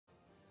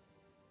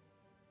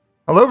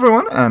Hello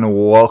everyone and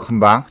welcome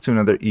back to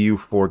another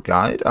EU4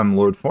 guide. I'm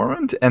Lord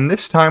Formand, and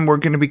this time we're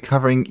going to be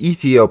covering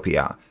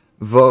Ethiopia,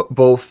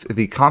 both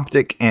the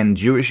Coptic and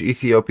Jewish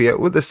Ethiopia,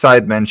 with a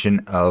side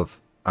mention of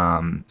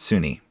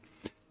Sunni.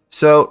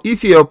 So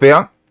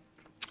Ethiopia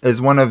is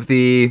one of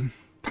the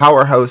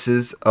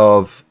powerhouses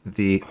of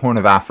the Horn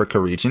of Africa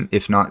region,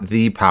 if not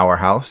the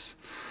powerhouse.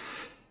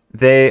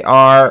 They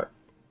are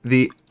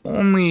the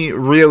only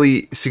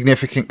really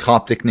significant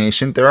Coptic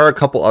nation. There are a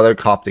couple other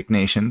Coptic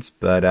nations,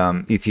 but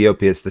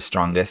Ethiopia is the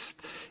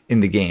strongest in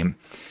the game.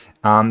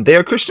 They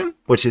are Christian,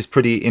 which is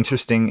pretty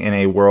interesting in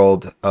a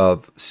world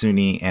of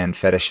Sunni and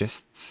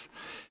fetishists.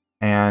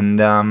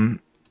 And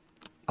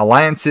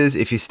alliances,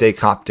 if you stay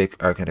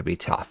Coptic, are going to be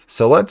tough.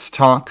 So let's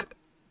talk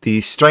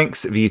the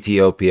strengths of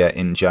Ethiopia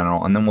in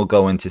general, and then we'll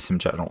go into some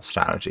general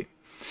strategy.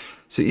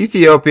 So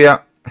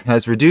Ethiopia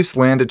has reduced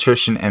land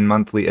attrition and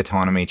monthly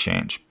autonomy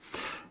change.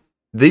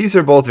 These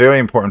are both very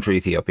important for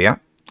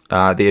Ethiopia.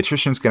 The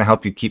attrition is going to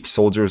help you keep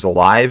soldiers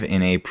alive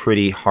in a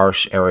pretty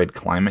harsh, arid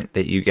climate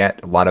that you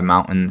get. A lot of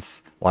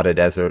mountains, a lot of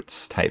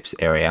deserts types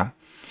area.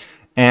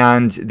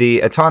 And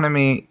the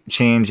autonomy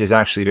change is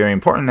actually very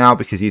important now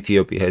because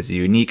Ethiopia has a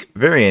unique,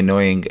 very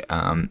annoying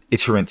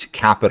iterant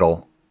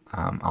capital.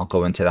 I'll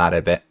go into that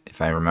a bit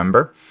if I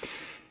remember.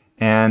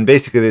 And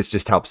basically this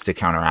just helps to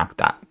counteract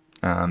that.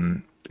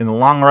 In the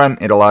long run,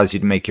 it allows you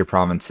to make your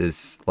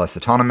provinces less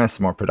autonomous,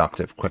 more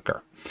productive,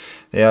 quicker.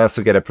 They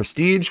also get a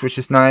prestige, which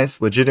is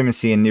nice,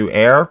 legitimacy and new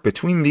heir.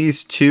 Between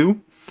these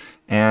two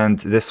and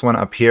this one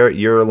up here,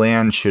 your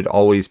land should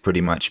always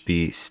pretty much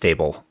be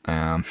stable.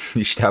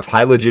 You should have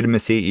high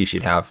legitimacy. You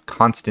should have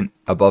constant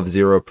above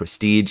zero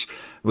prestige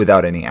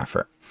without any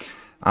effort.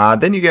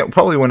 Then you get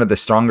probably one of the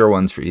stronger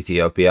ones for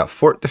Ethiopia,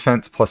 fort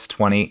defense plus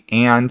 20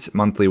 and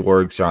monthly war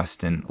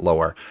exhaustion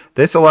lower.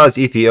 This allows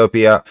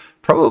Ethiopia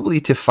probably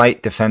to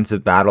fight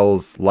defensive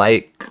battles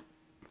like,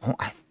 well,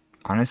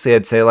 honestly,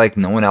 I'd say like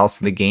no one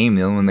else in the game.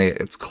 The only one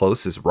that's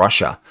close is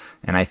Russia.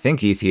 And I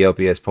think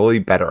Ethiopia is probably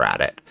better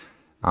at it.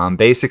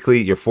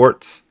 Basically, your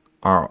forts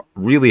are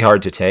really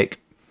hard to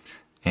take.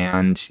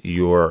 And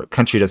your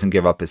country doesn't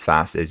give up as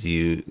fast as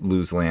you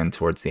lose land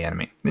towards the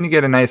enemy. Then you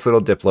get a nice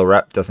little Diplo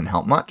rep. Doesn't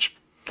help much.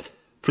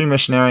 Free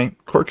missionary.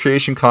 Court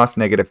creation cost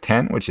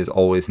 -10, which is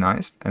always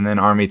nice. And then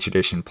army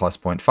tradition plus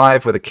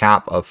 0.5 with a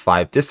cap of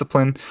 5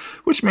 discipline,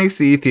 which makes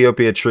the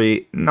Ethiopia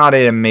tree not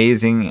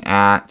amazing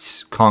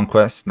at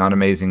conquest, not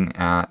amazing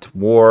at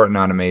war,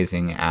 not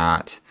amazing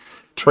at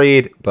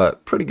trade,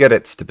 but pretty good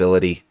at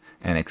stability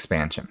and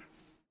expansion.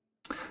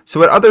 So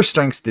what other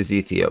strengths does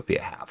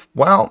Ethiopia have?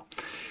 Well,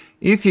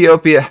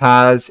 Ethiopia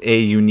has a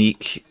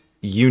unique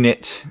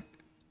unit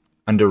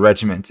under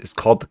regiment. It's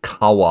called the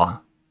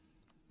Kawa.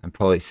 I'm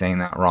probably saying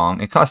that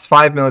wrong. It costs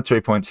 5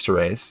 military points to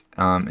raise.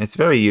 It's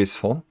very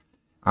useful.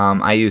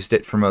 I used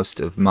it for most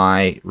of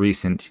my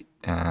recent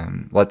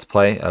Let's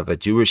Play of a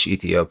Jewish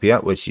Ethiopia,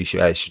 which you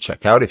guys should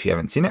check out if you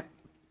haven't seen it.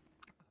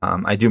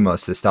 I do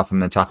most of the stuff I'm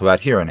going to talk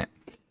about here in it.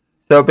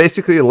 So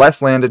basically,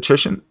 less land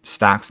attrition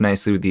stacks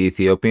nicely with the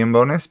Ethiopian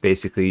bonus.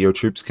 Basically, your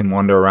troops can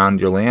wander around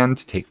your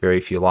land, take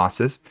very few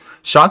losses.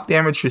 Shock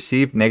damage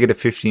received,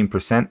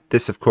 -15%.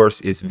 This, of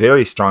course, is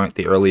very strong at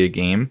the earlier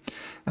game.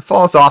 It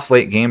falls off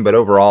late game, but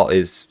overall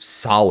is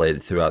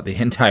solid throughout the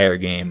entire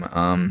game.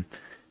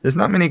 There's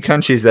not many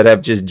countries that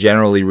have just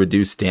generally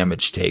reduced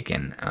damage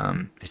taken.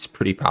 It's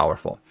pretty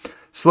powerful.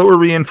 Slower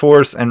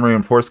reinforce and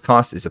reinforce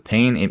cost is a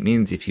pain. It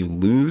means if you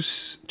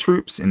lose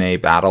troops in a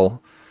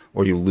battle,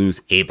 or you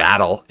lose a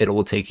battle, it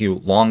will take you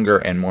longer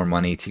and more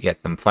money to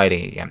get them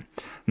fighting again.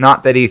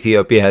 Not that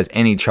Ethiopia has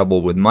any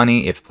trouble with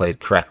money if played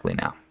correctly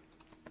now.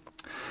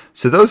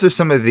 So those are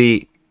some of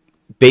the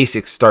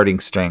basic starting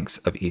strengths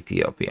of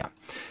Ethiopia.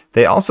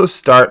 They also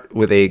start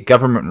with a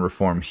government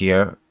reform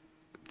here,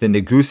 the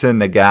Negusa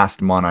Nagast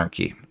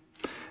monarchy.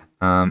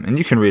 And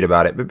you can read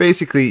about it, but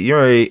basically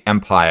you're an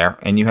empire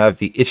and you have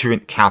the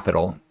iterant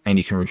capital and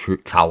you can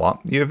recruit Kawa.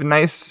 You have a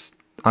nice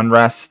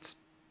unrest,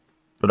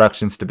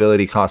 reduction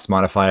stability cost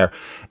modifier,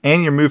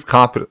 and your move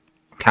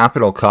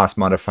capital cost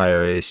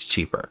modifier is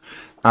cheaper.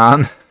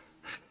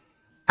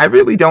 I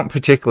really don't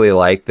particularly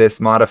like this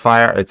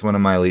modifier. It's one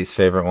of my least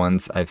favorite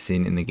ones I've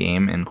seen in the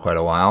game in quite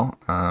a while.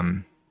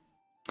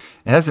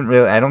 It hasn't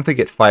really, I don't think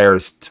it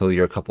fires till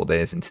you're a couple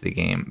days into the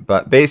game,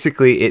 but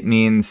basically it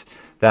means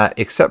that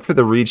except for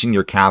the region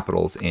your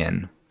capital's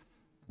in,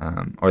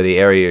 or the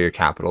area your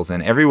capital's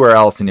in, everywhere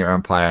else in your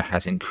empire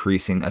has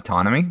increasing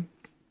autonomy.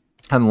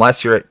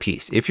 Unless you're at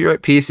peace. If you're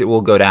at peace, it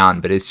will go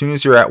down. But as soon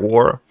as you're at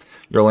war,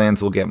 your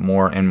lands will get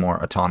more and more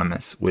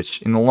autonomous.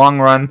 Which, in the long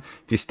run,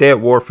 if you stay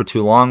at war for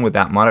too long with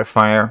that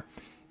modifier,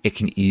 it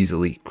can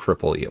easily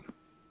cripple you.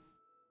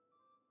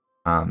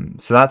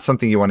 So that's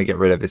something you want to get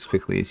rid of as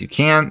quickly as you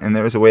can. And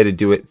there's a way to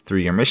do it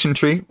through your mission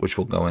tree, which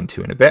we'll go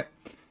into in a bit.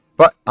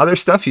 But other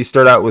stuff, you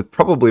start out with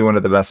probably one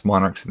of the best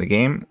monarchs in the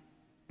game,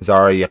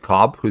 Zara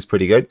Yacob, who's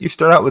pretty good. You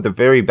start out with a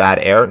very bad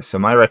heir. So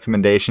my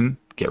recommendation,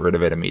 get rid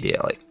of it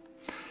immediately.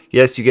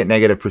 Yes, you get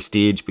negative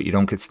prestige, but you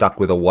don't get stuck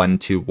with a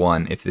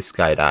 1-2-1 if this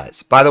guy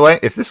dies. By the way,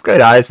 if this guy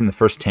dies in the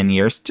first 10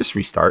 years, just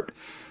restart.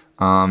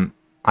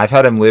 I've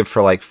had him live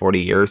for like 40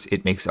 years.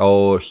 It makes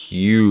a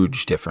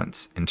huge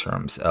difference in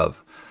terms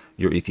of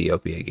your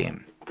Ethiopia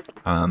game.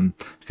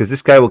 Because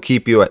this guy will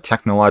keep you at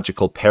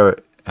technological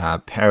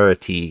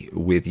parity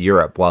with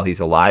Europe while he's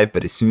alive,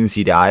 but as soon as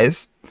he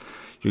dies,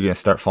 you're going to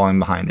start falling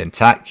behind in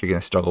tech. You're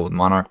going to struggle with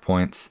monarch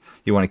points.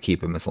 You want to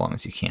keep him as long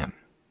as you can.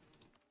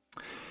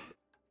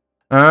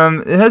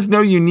 It has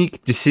no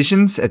unique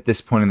decisions at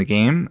this point in the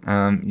game.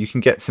 You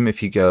can get some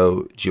if you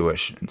go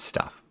Jewish and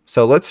stuff.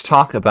 So let's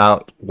talk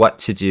about what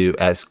to do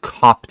as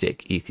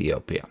Coptic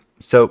Ethiopia.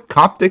 So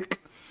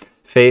Coptic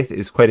faith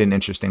is quite an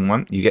interesting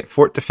one. You get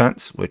fort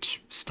defense,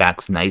 which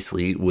stacks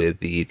nicely with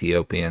the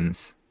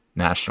Ethiopians'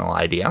 national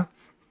idea.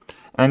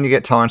 And you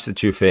get tolerance to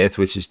true faith,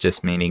 which is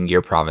just meaning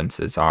your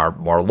provinces are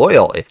more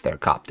loyal if they're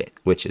Coptic,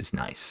 which is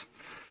nice.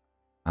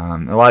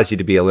 It allows you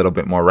to be a little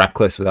bit more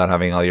reckless without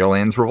having all your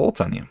lands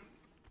revolt on you.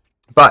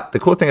 But the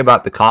cool thing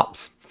about the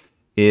Copts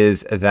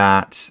is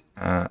that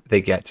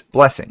they get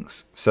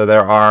blessings. So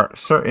there are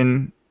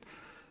certain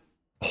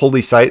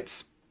holy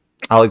sites,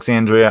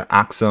 Alexandria,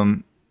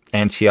 Axum,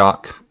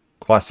 Antioch,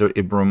 Qasr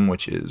Ibrim,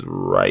 which is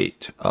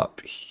right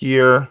up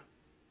here,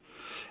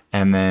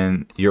 and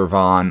then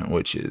Yerevan,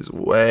 which is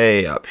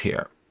way up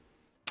here.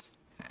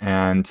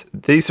 And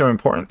these are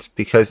important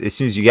because as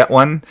soon as you get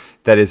one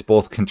that is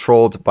both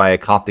controlled by a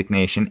Coptic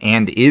nation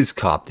and is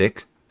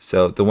Coptic,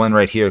 so the one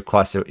right here,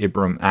 Qasr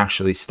Ibrim,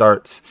 actually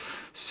starts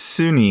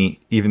Sunni,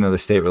 even though the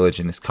state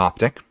religion is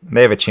Coptic.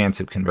 They have a chance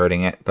of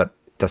converting it, but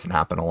it doesn't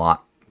happen a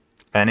lot.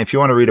 And if you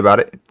want to read about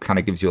it, it kind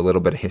of gives you a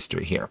little bit of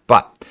history here.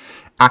 But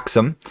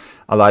Axum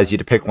allows you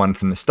to pick one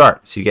from the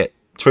start. So you get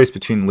choice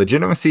between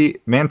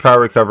legitimacy, manpower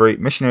recovery,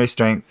 missionary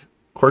strength,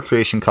 core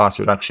creation cost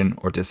reduction,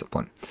 or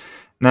discipline.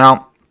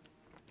 Now,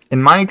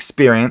 in my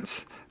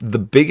experience, the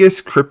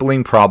biggest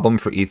crippling problem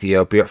for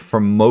Ethiopia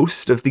for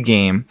most of the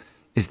game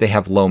is they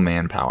have low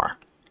manpower.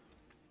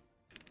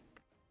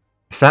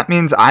 So that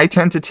means I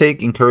tend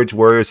to encourage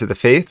warriors of the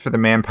faith for the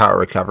manpower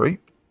recovery.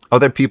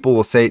 Other people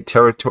will say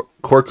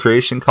core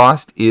creation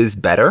cost is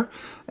better,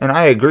 and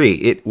I agree.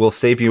 It will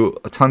save you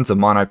tons of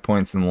monarch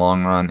points in the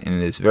long run, and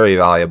it is very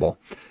valuable.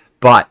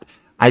 But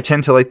I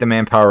tend to like the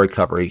manpower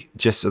recovery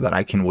just so that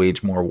I can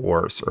wage more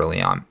wars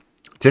early on.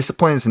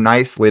 Discipline is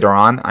nice later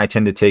on. I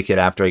tend to take it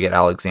after I get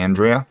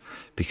Alexandria,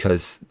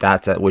 because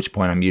that's at which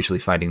point I'm usually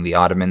fighting the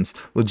Ottomans.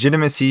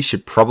 Legitimacy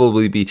should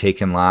probably be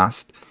taken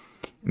last.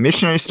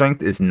 Missionary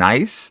strength is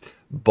nice,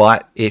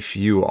 but if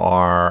you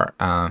are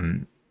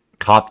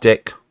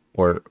Coptic,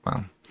 or,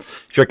 well,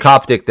 if you're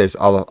Coptic, there's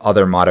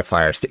other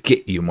modifiers that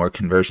get you more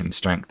conversion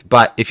strength.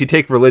 But if you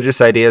take religious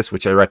ideas,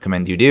 which I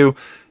recommend you do,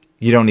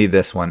 you don't need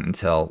this one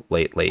until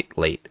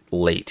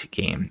late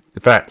game.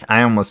 In fact,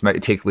 I almost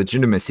might take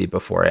legitimacy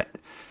before it.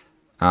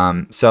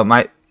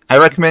 I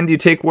recommend you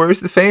take Warriors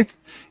of the Faith.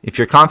 If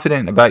you're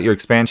confident about your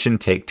expansion,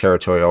 take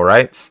Territorial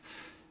Rights.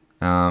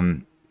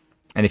 And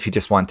if you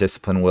just want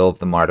discipline, Will of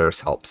the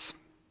Martyrs helps.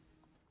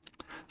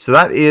 So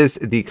that is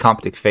the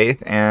Coptic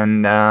faith,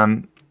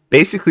 and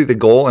basically the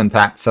goal, in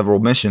fact, several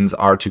missions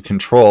are to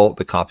control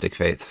the Coptic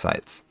faith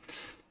sites.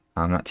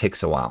 That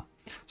takes a while.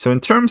 So in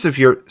terms of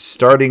your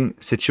starting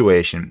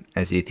situation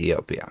as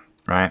Ethiopia,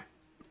 right?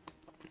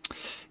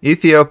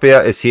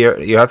 Ethiopia is here.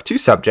 You have two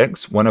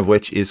subjects, one of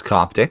which is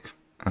Coptic.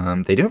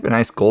 They do have a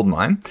nice gold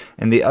mine,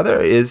 and the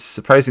other is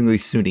surprisingly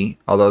Sunni,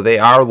 although they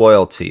are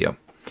loyal to you.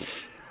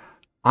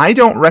 I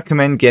don't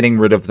recommend getting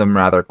rid of them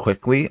rather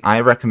quickly. I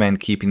recommend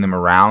keeping them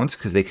around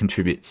because they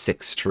contribute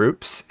 6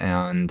 troops,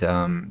 and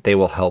they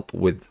will help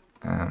with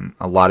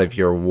a lot of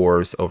your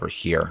wars over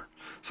here,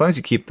 as long as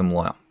you keep them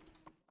loyal.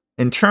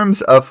 In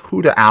terms of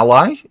who to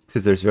ally,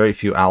 because there's very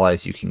few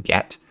allies you can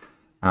get,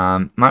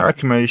 my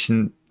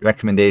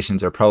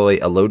recommendations are probably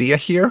Alodia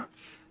here.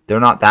 They're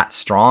not that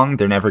strong.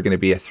 They're never going to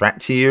be a threat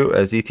to you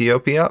as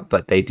Ethiopia,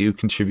 but they do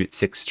contribute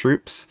 6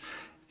 troops.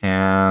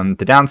 And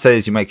the downside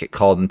is you might get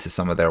called into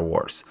some of their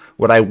wars.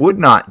 What I would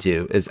not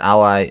do is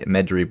ally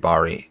Medri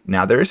Bari.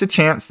 Now, there is a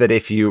chance that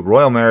if you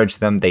royal marriage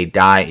them, they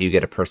die, you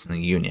get a personal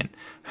union.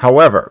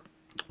 However,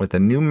 with a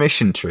new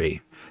mission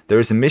tree, there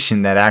is a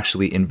mission that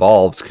actually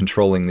involves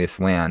controlling this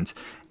land.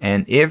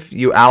 And if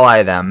you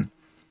ally them,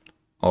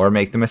 or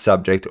make them a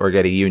subject, or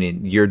get a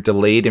union, you're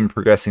delayed in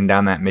progressing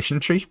down that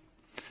mission tree.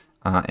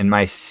 In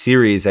my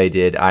series I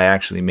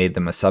actually made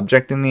them a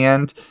subject in the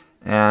end,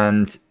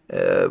 and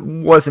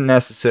wasn't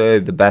necessarily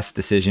the best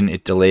decision.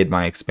 It delayed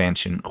my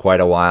expansion quite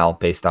a while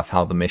based off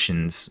how the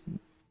missions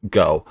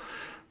go.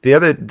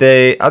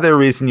 The other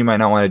reason you might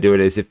not want to do it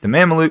is if the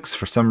Mamelukes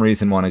for some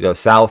reason want to go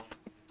south,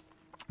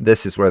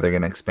 this is where they're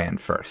going to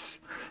expand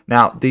first.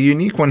 Now, the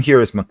unique one here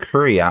is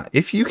Makuria.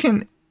 If you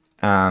can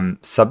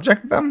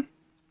subject them,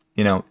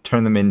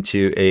 turn them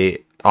into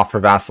offer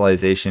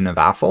vassalization a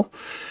vassal,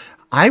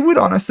 I would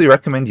honestly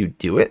recommend you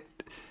do it.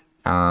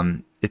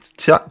 It's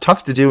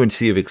tough to do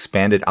until you've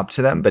expanded up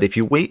to them, but if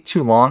you wait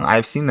too long,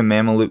 I've seen the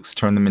Mamelukes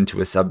turn them into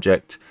a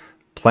subject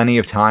plenty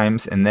of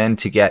times, and then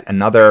to get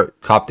another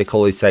Coptic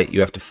holy site, you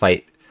have to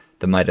fight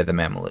the might of the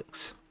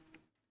Mamelukes.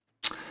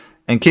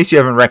 In case you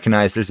haven't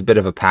recognized, there's a bit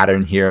of a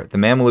pattern here. The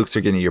Mamelukes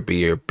are going to be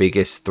your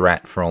biggest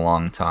threat for a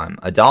long time.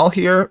 Adal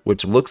here,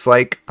 which looks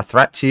like a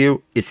threat to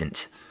you,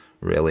 isn't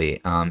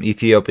really.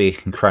 Ethiopia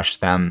can crush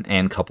them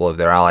and a couple of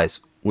their allies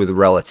with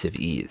relative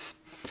ease.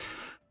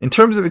 In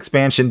terms of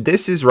expansion,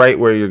 this is right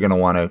where you're going to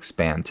want to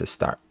expand to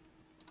start.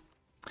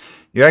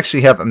 You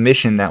actually have a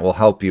mission that will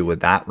help you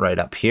with that right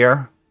up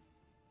here.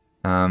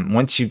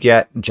 Once you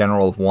get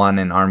General of 1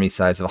 and army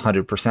size of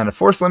 100% of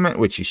force limit,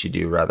 which you should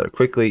do rather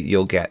quickly,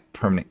 you'll get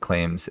permanent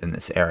claims in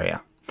this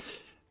area.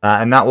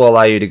 And that will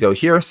allow you to go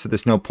here, so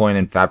there's no point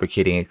in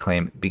fabricating a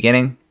claim at the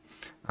beginning.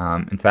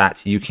 In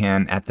fact, you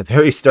can, at the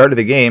very start of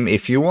the game,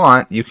 if you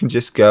want, you can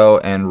just go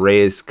and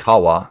raise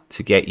Kawa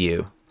to get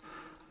you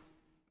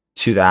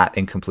to that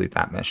and complete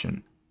that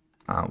mission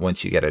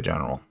once you get a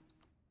general.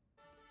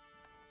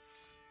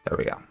 There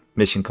we go.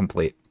 Mission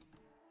complete.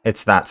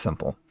 It's that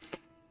simple.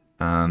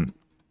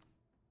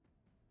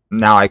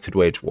 Now I could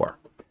wage war.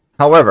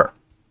 However,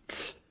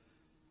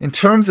 in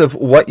terms of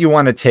what you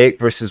want to take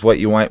versus what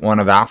you might want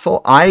to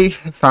vassal, I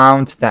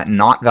found that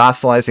not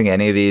vassalizing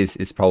any of these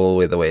is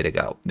probably the way to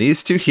go.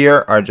 These two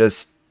here are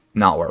just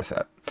not worth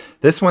it.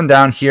 This one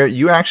down here,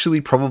 you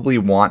actually probably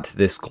want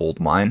this gold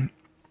mine.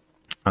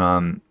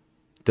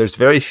 There's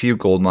very few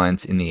gold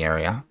mines in the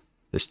area.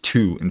 There's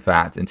 2, in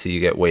fact, until you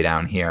get way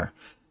down here.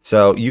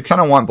 So you kind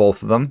of want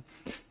both of them.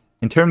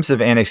 In terms of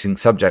annexing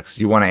subjects,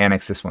 you want to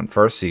annex this one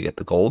first so you get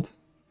the gold.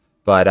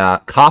 But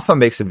Kaffa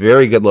makes a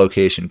very good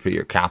location for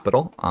your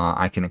capital.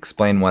 I can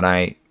explain what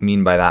I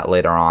mean by that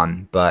later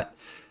on. But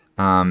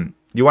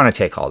you want to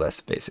take all this,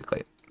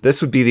 basically.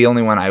 This would be the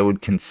only one I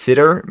would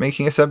consider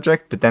making a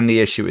subject. But then the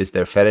issue is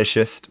they're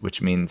fetishist,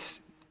 which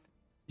means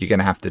you're going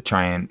to have to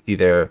try and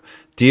either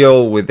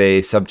deal with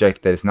a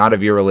subject that is not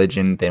of your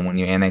religion. Then when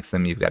you annex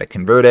them, you've got to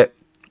convert it.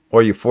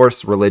 Or you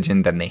force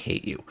religion, then they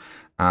hate you.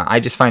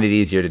 I just find it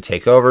easier to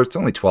take over. It's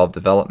only 12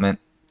 development.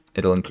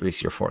 It'll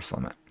increase your force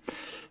limit.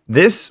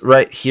 This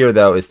right here,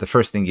 though, is the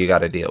first thing you got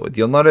to deal with.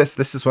 You'll notice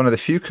this is one of the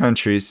few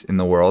countries in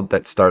the world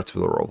that starts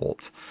with a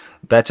revolt.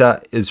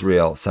 Beta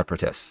Israel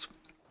separatists.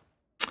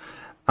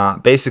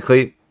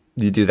 Basically,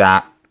 you do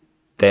that.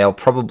 They'll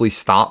probably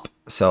stop.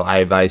 So I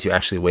advise you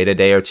actually wait a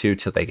day or two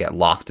till they get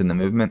locked in the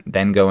movement.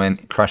 Then go in,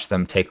 crush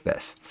them, take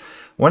this.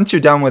 Once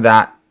you're done with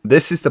that,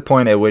 this is the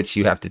point at which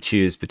you have to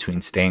choose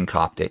between staying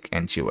Coptic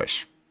and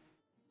Jewish.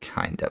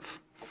 Kind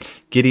of.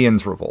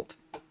 Gideon's revolt.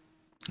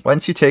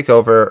 Once you take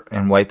over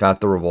and wipe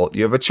out the revolt,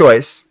 you have a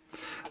choice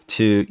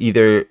to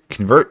either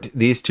convert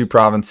these 2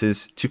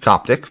 provinces to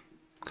Coptic,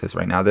 because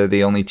right now they're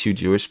the only 2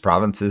 Jewish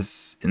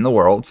provinces in the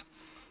world,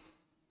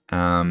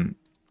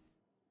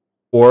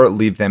 or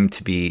leave them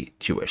to be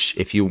Jewish.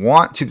 If you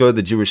want to go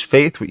the Jewish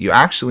faith, what you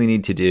actually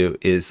need to do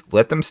is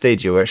let them stay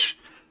Jewish,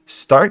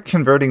 start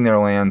converting their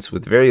lands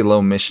with very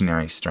low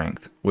missionary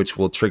strength, which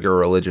will trigger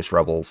religious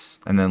rebels,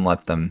 and then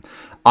let them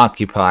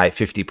occupy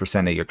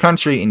 50% of your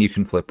country, and you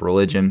can flip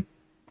religion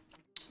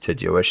to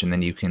Jewish, and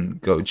then you can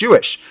go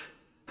Jewish.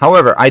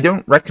 However, I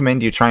don't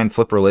recommend you try and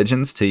flip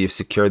religions till you've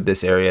secured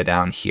this area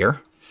down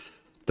here.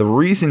 The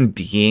reason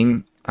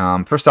being,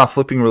 first off,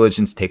 flipping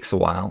religions takes a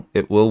while.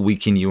 It will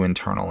weaken you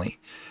internally.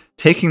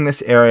 Taking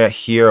this area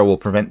here will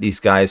prevent these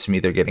guys from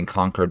either getting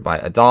conquered by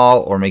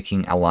Adal or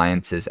making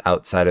alliances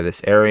outside of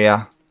this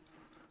area.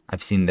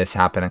 I've seen this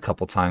happen a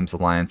couple times,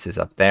 alliances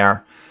up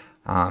there.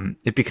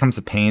 It becomes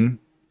a pain.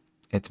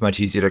 It's much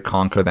easier to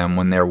conquer them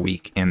when they're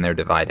weak and they're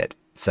divided.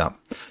 So,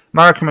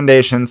 my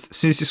recommendations, as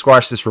soon as you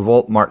squash this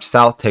revolt, march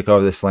south, take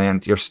over this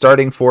land. Your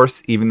starting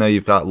force, even though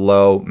you've got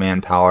low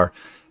manpower,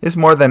 is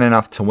more than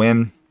enough to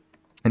win.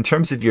 In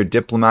terms of your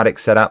diplomatic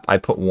setup, I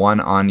put 1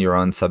 on your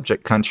own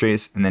subject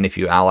countries, and then if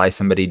you ally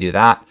somebody, do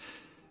that.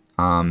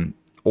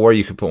 Or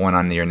you could put 1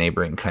 on your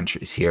neighboring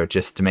countries here,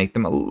 just to make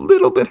them a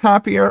little bit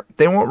happier.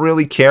 They won't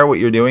really care what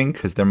you're doing,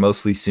 because they're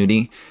mostly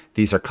Sunni.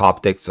 These are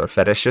Coptics or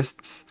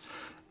fetishists.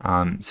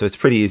 So it's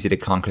pretty easy to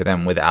conquer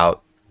them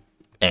without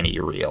any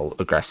real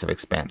aggressive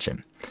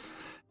expansion.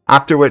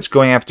 After which,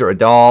 going after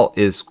Adal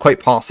is quite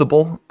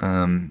possible.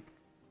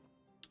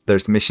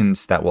 There's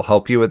missions that will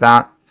help you with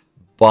that,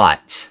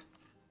 but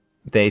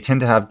they tend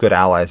to have good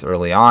allies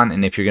early on,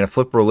 and if you're going to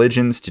flip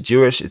religions to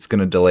Jewish, it's going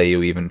to delay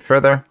you even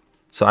further.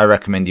 So I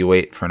recommend you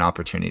wait for an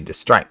opportunity to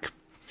strike.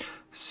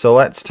 So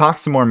let's talk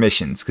some more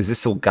missions, because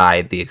this will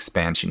guide the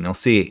expansion.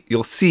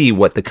 You'll see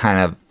what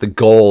the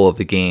goal of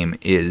the game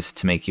is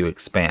to make you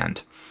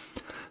expand.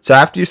 So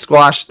after you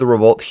squash the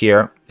revolt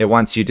here, it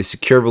wants you to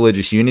secure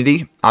religious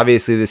unity.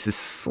 Obviously, this is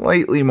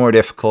slightly more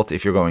difficult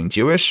if you're going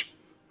Jewish.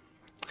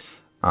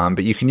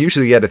 But you can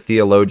usually get a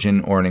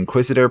theologian or an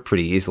inquisitor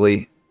pretty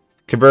easily.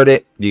 Convert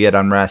it, you get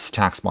unrest,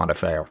 tax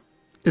modifier.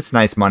 It's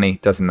nice money,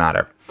 doesn't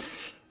matter.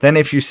 Then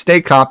if you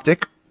stay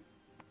Coptic,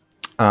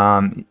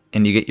 and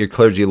you get your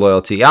clergy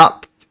loyalty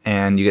up,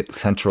 and you get the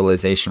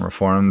centralization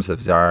reforms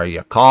of Tsar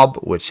Jacob,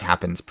 which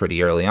happens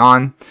pretty early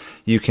on.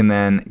 You can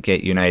then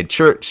get United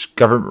Church,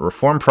 government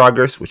reform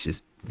progress, which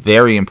is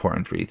very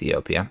important for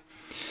Ethiopia.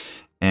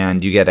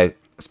 And you get a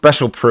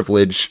special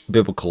privilege,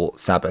 biblical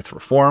Sabbath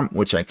reform,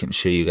 which I can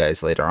show you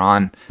guys later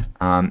on.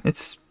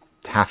 It's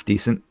half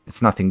decent.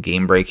 It's nothing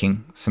game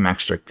breaking. Some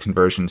extra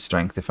conversion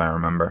strength, if I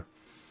remember.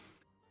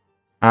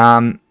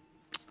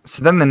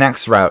 So then the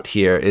next route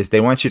here is they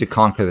want you to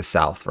conquer the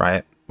south,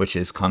 right? Which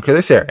is conquer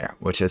this area,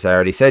 which, as I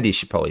already said, you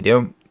should probably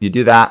do. You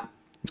do that,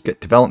 you get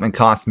development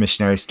costs,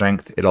 missionary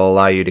strength. It'll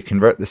allow you to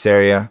convert this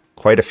area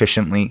quite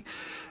efficiently,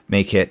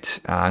 make it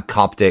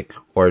Coptic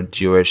or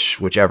Jewish,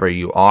 whichever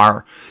you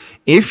are.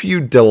 If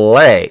you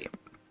delay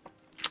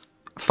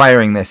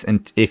firing this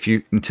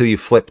until you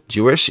flip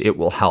Jewish, it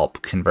will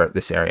help convert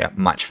this area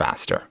much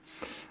faster.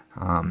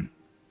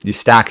 You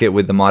stack it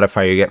with the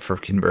modifier you get for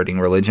converting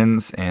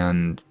religions,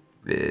 and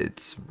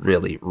it's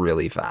really,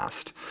 really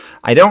fast.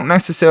 I don't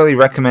necessarily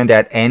recommend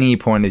at any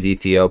point as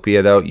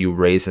Ethiopia, though, you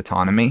raise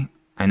autonomy.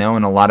 I know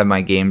in a lot of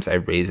my games I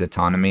raise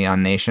autonomy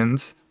on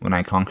nations when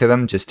I conquer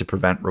them just to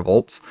prevent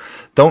revolts.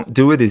 Don't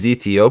do it as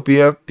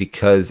Ethiopia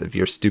because of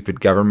your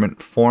stupid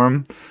government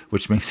form,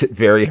 which makes it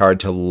very hard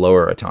to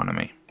lower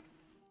autonomy.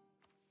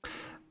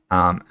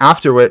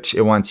 After which,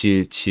 it wants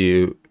you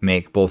to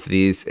make both of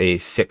these a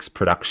 6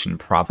 production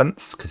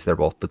province, because they're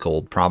both the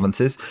gold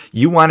provinces.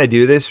 You want to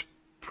do this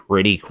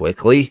pretty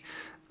quickly,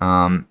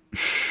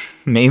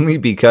 mainly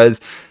because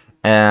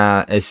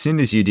as soon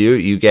as you do,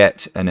 you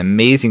get an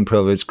amazing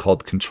privilege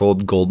called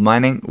controlled gold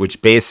mining,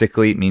 which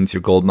basically means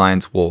your gold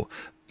mines will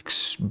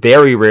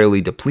very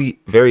rarely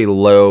deplete, very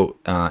low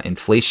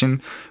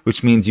inflation,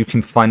 which means you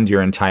can fund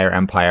your entire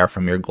empire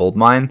from your gold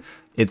mine.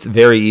 It's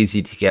very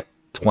easy to get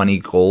 20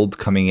 gold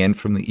coming in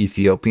from the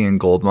Ethiopian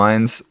gold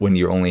mines when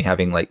you're only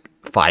having like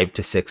 5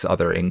 to 6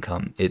 other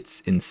income.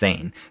 It's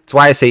insane. It's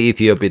why I say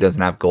Ethiopia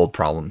doesn't have gold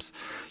problems.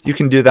 You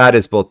can do that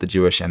as both the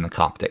Jewish and the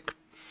Coptic.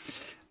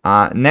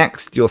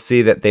 Next, you'll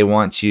see that they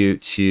want you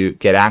to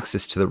get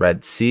access to the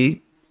Red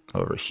Sea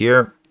over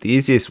here. The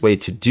easiest way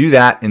to do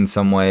that in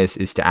some ways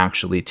is to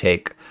actually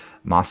take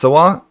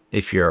Massawa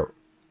if you're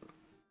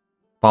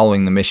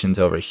following the missions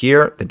over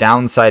here. The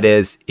downside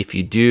is if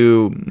you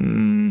do,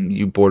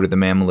 you border the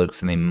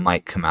Mamelukes and they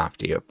might come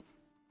after you.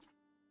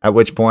 At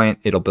which point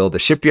it'll build a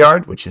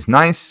shipyard, which is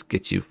nice,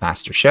 gets you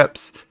faster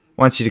ships.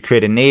 Wants you to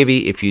create a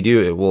navy. If you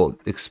do, it will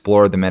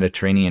explore the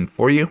Mediterranean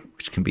for you,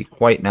 which can be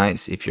quite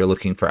nice if you're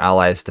looking for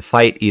allies to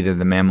fight either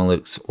the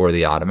Mamelukes or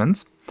the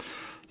Ottomans.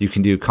 You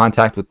can do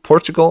contact with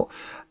Portugal.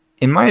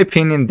 In my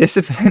opinion, this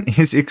event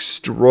is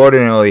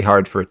extraordinarily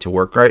hard for it to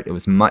work right. It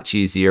was much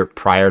easier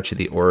prior to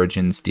the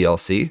Origins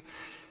DLC.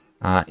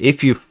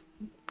 If you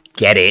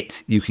get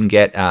it, you can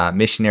get a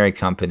missionary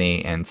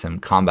company and some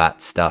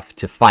combat stuff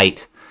to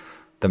fight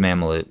the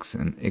Mamelukes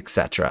and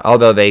etc.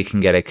 Although they can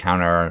get a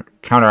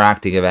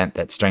counteracting event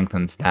that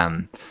strengthens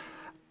them.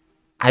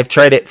 I've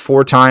tried it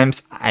 4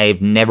 times.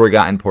 I've never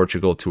gotten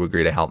Portugal to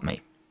agree to help me.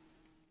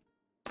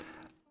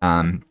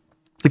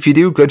 If you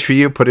do, good for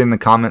you. Put it in the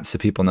comments so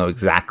people know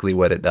exactly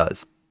what it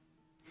does.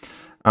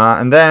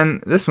 And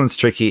then this one's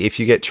tricky. If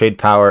you get trade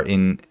power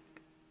in,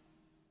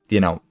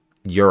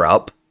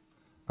 Europe,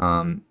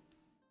 you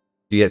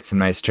get some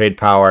nice trade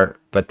power.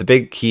 But the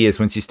big key is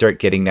once you start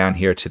getting down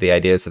here to the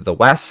ideas of the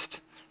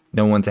West,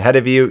 no one's ahead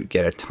of you,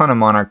 get a ton of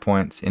monarch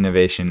points,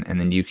 innovation, and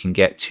then you can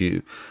get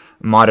to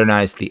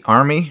modernize the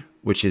army,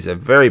 which is a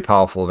very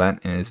powerful event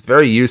and is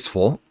very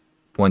useful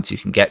once you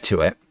can get to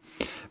it.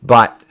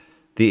 But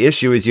the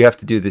issue is you have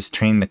to do this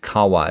train the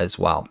Kawa as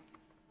well.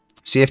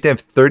 So you have to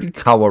have 30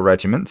 Kawa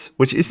regiments,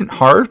 which isn't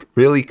hard.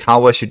 Really,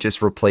 Kawa should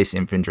just replace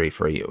infantry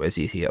for you as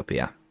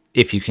Ethiopia,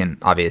 if you can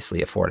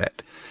obviously afford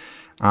it.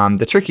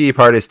 The tricky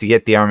part is to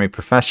get the army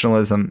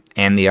professionalism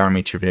and the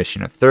army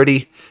tradition of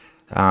 30.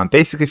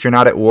 Basically, if you're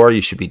not at war,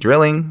 you should be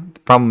drilling. The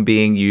problem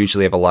being you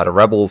usually have a lot of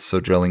rebels, so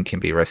drilling can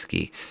be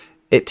risky.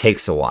 It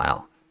takes a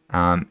while.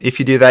 If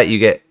you do that, you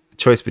get a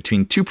choice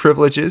between 2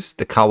 privileges,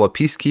 the Kawa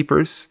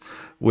Peacekeepers,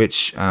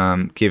 which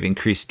give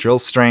increased drill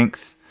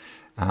strength,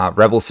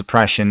 rebel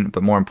suppression,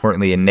 but more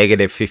importantly, a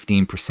negative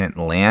 15%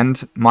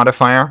 land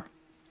modifier,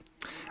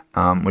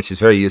 which is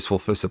very useful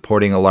for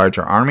supporting a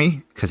larger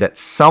army, because at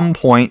some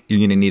point, you're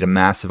going to need a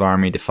massive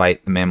army to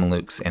fight the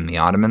Mamelukes and the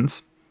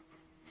Ottomans.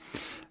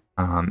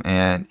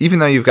 And even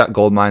though you've got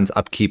gold mines,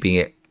 upkeeping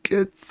it,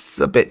 it's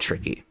a bit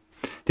tricky.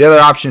 The other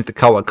option is the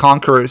Kawa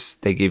Conquerors.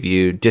 They give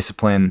you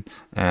discipline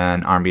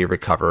and army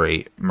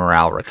recovery,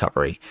 morale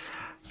recovery.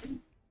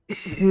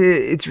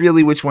 It's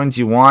really which ones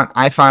you want.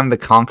 I find the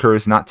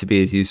Conquerors not to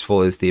be as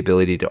useful as the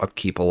ability to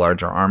upkeep a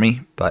larger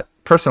army, but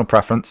personal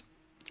preference.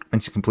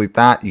 Once you complete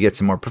that, you get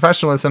some more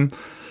professionalism.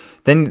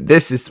 Then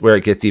this is where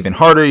it gets even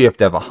harder. You have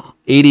to have a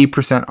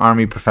 80%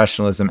 army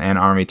professionalism and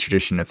army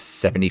tradition of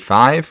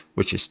 75,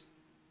 which is,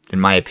 in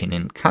my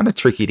opinion, kind of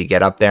tricky to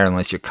get up there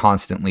unless you're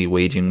constantly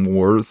waging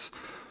wars,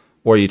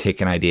 or you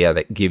take an idea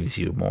that gives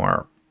you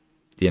more,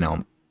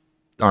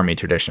 army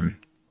tradition.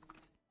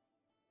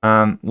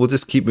 We'll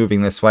just keep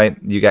moving this way.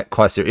 You get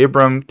Qasr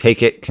Ibram,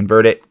 take it,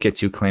 convert it,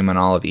 gets you a claim on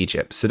all of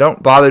Egypt. So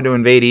don't bother to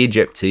invade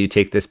Egypt till you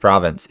take this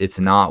province. It's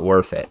not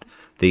worth it.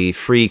 The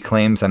free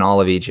claims on all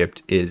of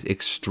Egypt is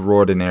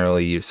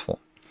extraordinarily useful.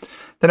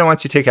 Then it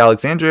wants you to take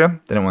Alexandria.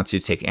 Then it wants you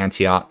to take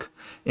Antioch.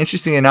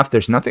 Interestingly enough,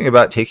 there's nothing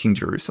about taking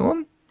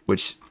Jerusalem,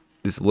 which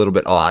is a little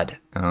bit odd.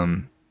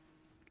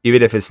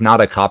 Even if it's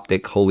not a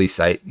Coptic holy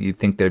site, you'd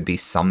think there'd be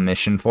some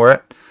mission for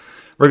it.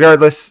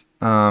 Regardless,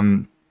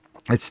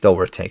 it's still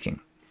worth taking.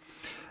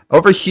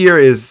 Over here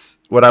is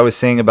what I was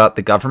saying about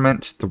the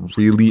government, the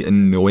really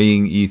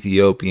annoying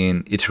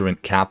Ethiopian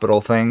iterant capital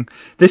thing.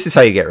 This is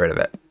how you get rid of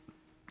it.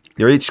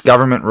 You reach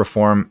government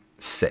reform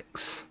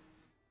 6.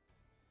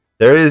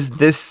 There is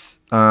this,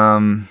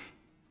 where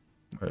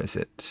is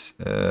it?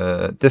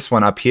 This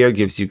one up here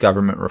gives you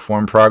government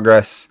reform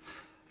progress.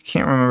 I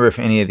can't remember if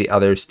any of the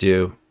others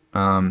do.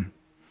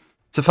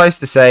 Suffice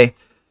to say,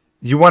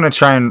 you want to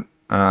try and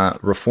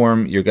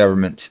reform your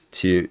government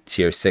to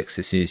tier 6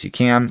 as soon as you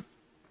can.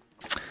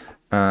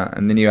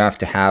 And then you have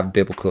to have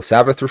biblical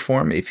Sabbath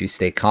reform if you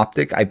stay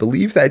Coptic. I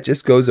believe that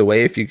just goes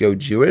away if you go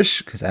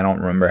Jewish, because I don't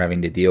remember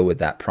having to deal with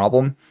that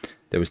problem.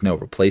 There was no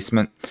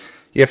replacement.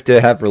 You have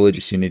to have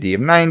religious unity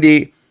of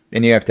 90,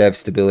 and you have to have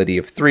stability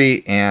of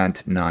 3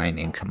 and 9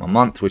 income a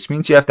month, which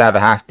means you have to have a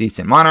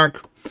half-decent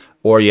monarch,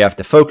 or you have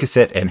to focus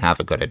it and have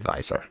a good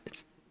advisor.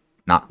 It's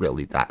not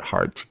really that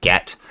hard to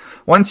get.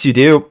 Once you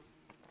do,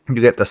 you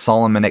get the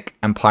Solomonic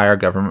Empire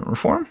government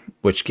reform,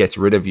 which gets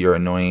rid of your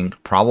annoying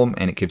problem,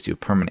 and it gives you a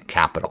permanent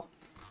capital.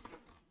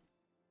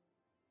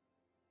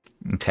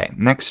 Okay,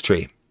 next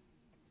tree.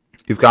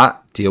 You've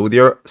got deal with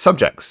your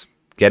subjects.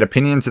 Get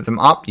opinions of them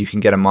up. You can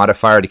get a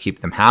modifier to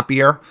keep them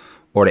happier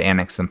or to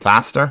annex them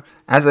faster.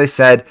 As I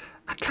said,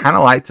 I kind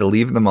of like to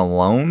leave them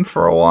alone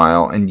for a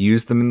while and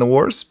use them in the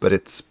wars, but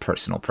it's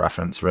personal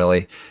preference,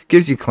 really.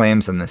 Gives you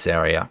claims in this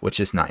area, which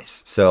is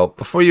nice. So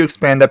before you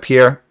expand up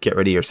here, get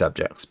rid of your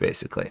subjects,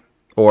 basically,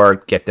 or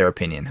get their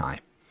opinion high.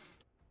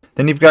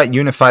 Then you've got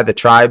unify the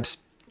tribes.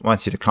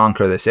 Wants you to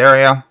conquer this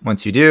area.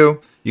 Once you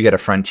do, you get a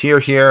frontier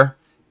here.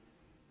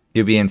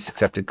 Nubians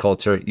accepted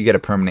culture. You get a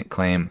permanent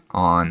claim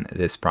on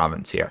this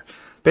province here.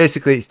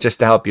 Basically, just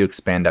to help you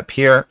expand up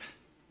here.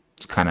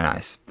 It's kind of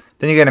nice.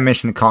 Then you get a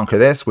mission to conquer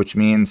this, which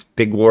means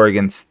big war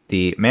against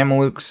the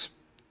Mamelukes.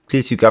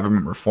 Gives you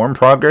government reform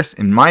progress.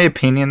 In my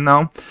opinion,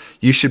 though,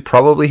 you should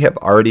probably have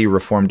already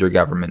reformed your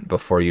government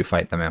before you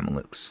fight the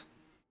Mamelukes.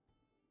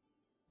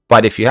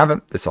 But if you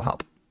haven't, this will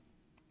help.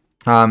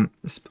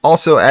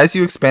 Also, as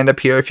you expand up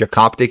here, if you're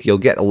Coptic, you'll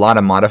get a lot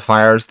of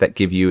modifiers that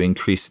give you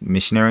increased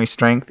missionary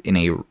strength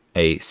in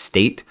a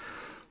state.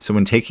 So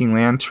when taking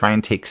land, try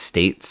and take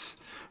states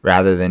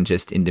rather than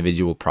just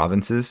individual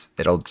provinces.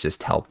 It'll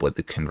just help with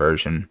the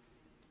conversion.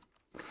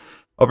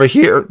 Over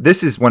here,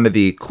 this is one of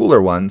the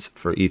cooler ones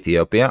for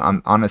Ethiopia.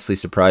 I'm honestly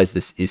surprised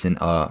this isn't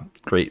a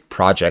great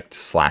project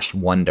 /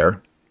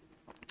 wonder.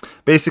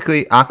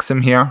 Basically,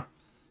 Aksum here,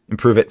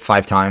 improve it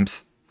 5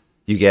 times.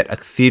 You get a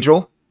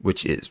cathedral,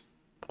 which is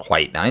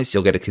quite nice.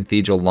 You'll get a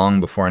cathedral long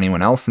before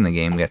anyone else in the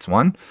game gets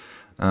one.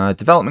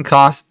 Development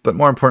cost, but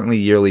more importantly,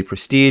 yearly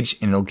prestige,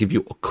 and it'll give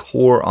you a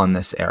core on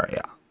this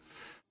area,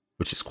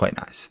 which is quite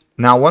nice.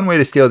 Now, one way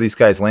to steal these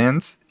guys'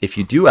 lands, if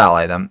you do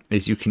ally them,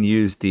 is you can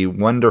use the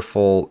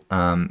wonderful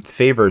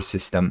favor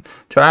system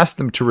to ask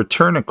them to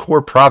return a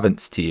core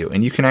province to you,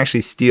 and you can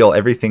actually steal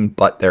everything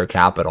but their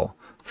capital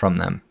from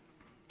them.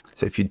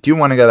 So if you do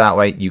want to go that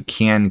way, you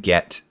can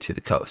get to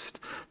the coast.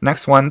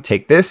 Next one,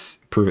 take this,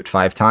 prove it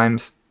 5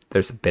 times.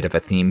 There's a bit of a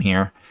theme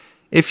here.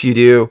 If you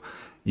do,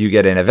 you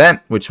get an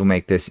event, which will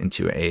make this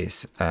into a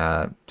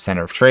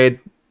center of trade.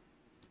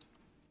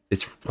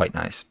 It's quite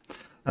nice.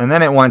 And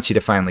then it wants you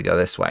to finally go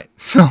this way.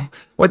 So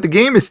what the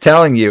game is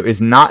telling you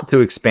is not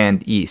to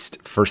expand east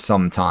for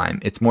some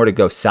time. It's more to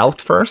go south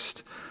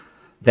first,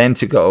 then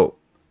to go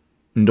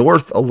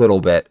north a little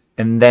bit,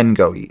 and then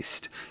go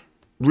east.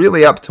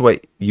 Really up to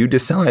what you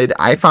decide.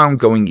 I found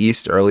going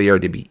east earlier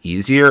to be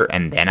easier,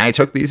 and then I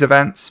took these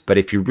events. But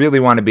if you really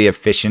want to be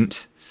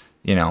efficient,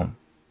 you know,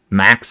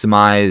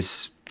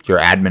 maximize your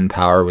admin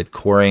power with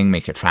coring,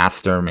 make it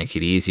faster, make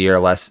it easier,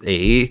 less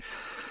AE,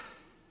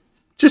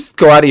 just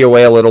go out of your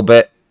way a little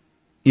bit.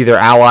 Either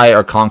ally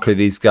or conquer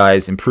these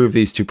guys, improve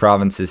these 2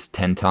 provinces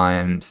 10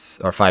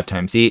 times or 5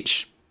 times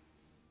each,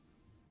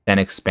 then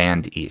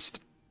expand east.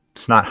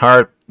 It's not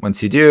hard.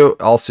 Once you do,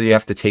 also you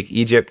have to take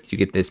Egypt. You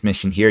get this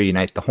mission here,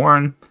 Unite the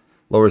Horn.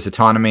 Lowers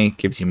autonomy,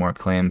 gives you more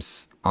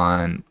claims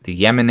on the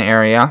Yemen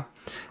area.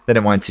 Then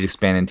it wants you to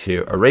expand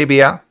into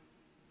Arabia.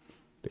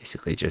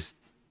 Basically just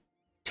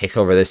take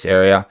over this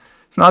area.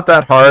 It's not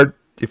that hard.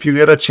 If you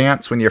get a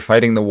chance when you're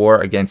fighting the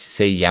war against,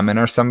 say, Yemen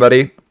or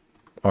somebody,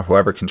 or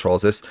whoever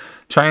controls this,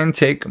 try and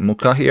take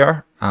Muka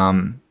here.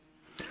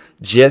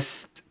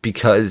 Just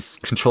because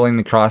controlling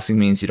the crossing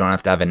means you don't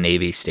have to have a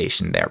navy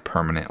stationed there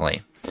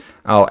permanently.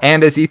 Oh,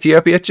 and as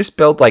Ethiopia, just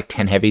build like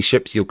 10 heavy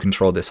ships. You'll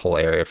control this whole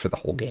area for the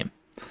whole game.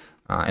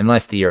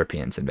 Unless the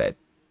Europeans invade.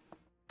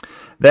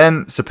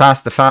 Then,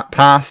 surpass the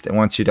past. It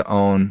wants you to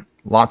own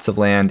lots of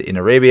land in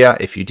Arabia.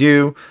 If you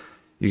do,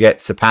 you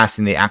get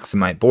surpassing the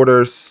Aksumite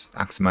borders,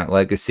 Aksumite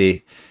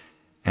legacy.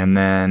 And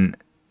then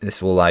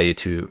this will allow you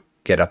to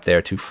get up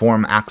there to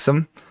form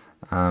Aksum.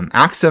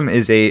 Aksum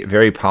is a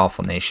very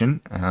powerful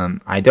nation.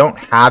 I don't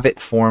have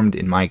it formed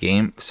in my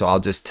game, so I'll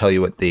just tell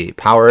you what the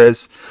power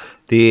is.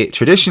 The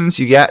traditions,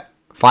 you get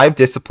 5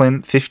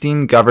 discipline,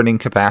 15 governing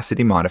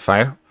capacity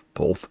modifier,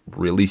 both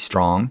really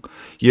strong.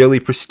 Yearly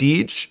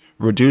prestige,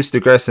 reduced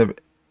aggressive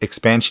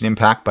expansion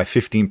impact by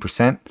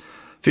 15%,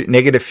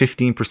 negative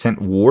 15%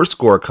 war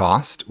score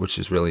cost, which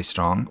is really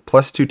strong,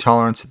 +2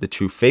 tolerance to the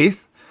true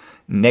faith,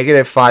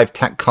 -5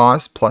 tech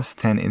cost,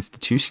 +10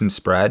 institution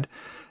spread,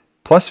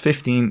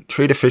 +15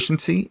 trade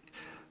efficiency,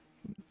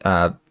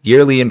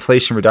 yearly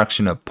inflation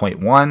reduction of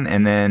 0.1,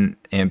 and then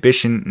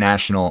ambition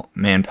national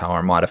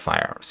manpower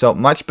modifier. So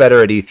much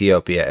better at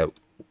Ethiopia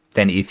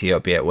than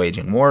Ethiopia at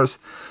waging wars.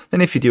 Then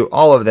if you do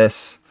all of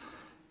this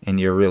and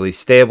you're really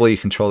stable, you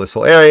control this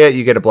whole area,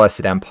 you get a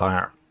blessed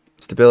empire.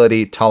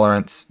 Stability,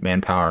 tolerance,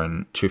 manpower,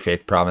 and true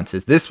faith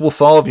provinces. This will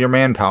solve your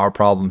manpower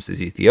problems as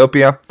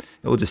Ethiopia.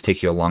 It will just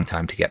take you a long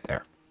time to get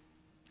there.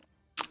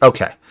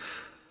 Okay.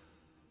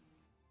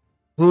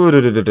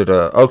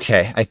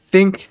 Okay, I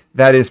think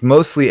that is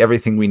mostly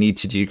everything we need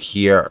to do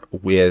here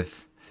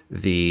with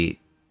the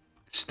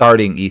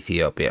starting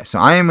Ethiopia. So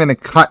I am going to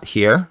cut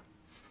here,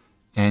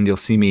 and you'll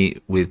see me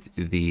with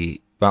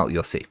the, well,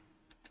 you'll see.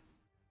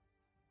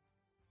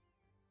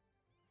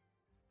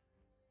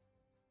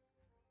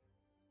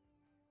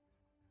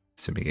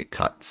 Assuming it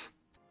cuts.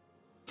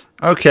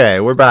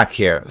 Okay, we're back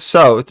here.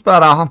 So it's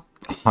about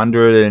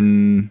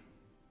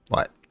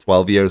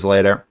 12 years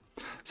later.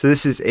 So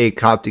this is a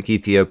Coptic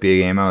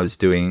Ethiopia game I was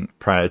doing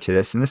prior to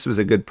this, and this was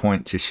a good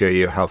point to show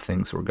you how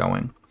things were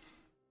going.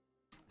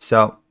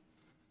 So,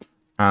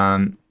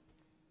 to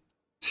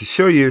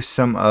show you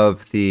some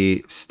of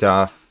the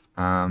stuff,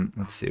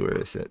 let's see, where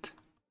is it?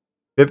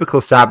 Biblical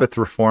Sabbath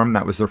reform,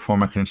 that was the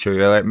reform I couldn't show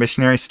you earlier.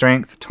 Missionary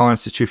strength,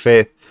 tolerance to true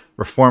faith,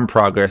 reform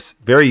progress,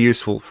 very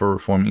useful for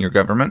reforming your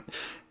government.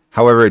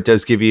 However, it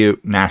does give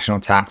you national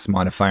tax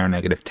modifier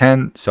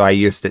 -10, so I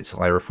used it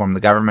till I reformed the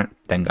government,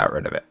 then got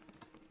rid of it.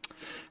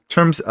 In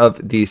terms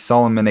of the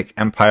Solomonic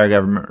Empire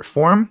government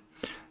reform,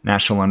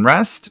 national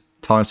unrest,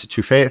 tolerance to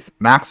true faith,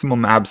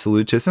 maximum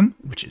absolutism,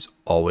 which is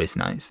always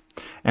nice,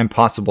 and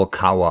possible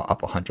kawa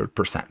up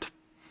 100%.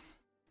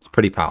 It's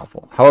pretty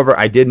powerful. However,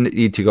 I didn't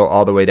need to go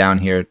all the way down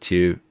here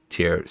to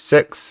tier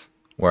 6,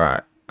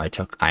 where I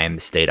took I am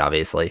the state,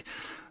 obviously,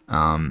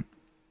 and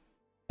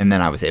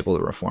then I was able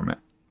to reform it.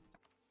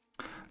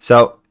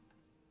 So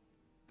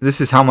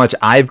this is how much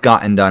I've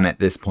gotten done at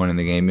this point in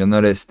the game. You'll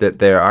notice that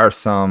there are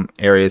some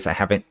areas I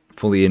haven't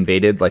fully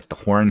invaded, like the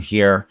Horn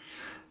here.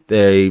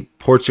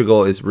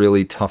 Portugal is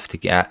really tough to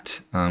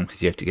get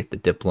because you have to get the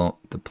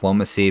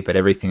diplomacy, but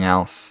everything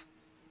else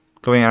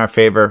going in our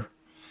favor.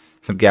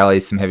 Some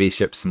galleys, some heavy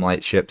ships, some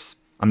light ships.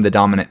 I'm the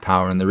dominant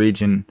power in the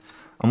region.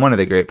 I'm one of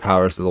the great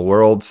powers of the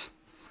world.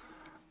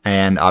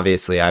 And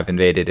obviously I've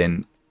invaded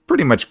and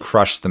pretty much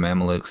crushed the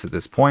Mamelukes at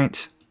this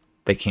point.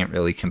 They can't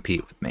really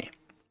compete with me.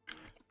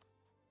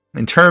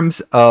 In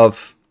terms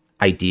of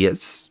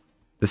ideas,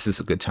 this is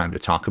a good time to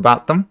talk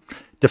about them.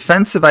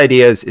 Defensive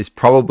ideas is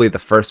probably the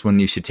first one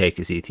you should take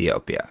as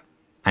Ethiopia.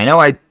 I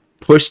know I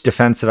push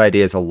defensive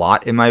ideas a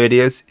lot in my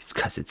videos. It's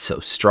because it's so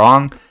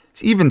strong.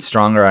 It's even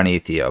stronger on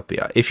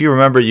Ethiopia. If you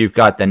remember, you've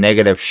got the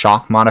negative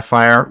shock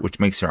modifier, which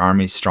makes your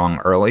armies strong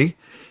early.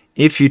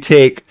 If you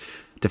take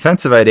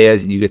defensive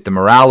ideas and you get the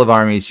morale of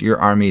armies, your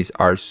armies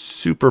are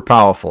super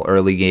powerful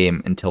early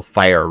game until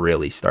fire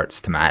really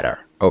starts to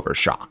matter over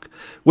shock,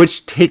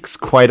 which takes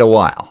quite a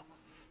while.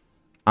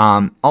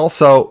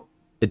 Also,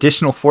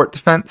 additional fort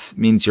defense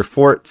means your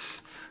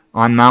forts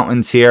on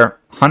mountains here,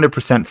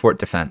 100% fort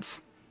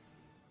defense.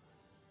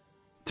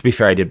 To be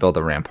fair, I did build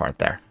a rampart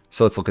there.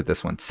 So let's look at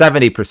this one.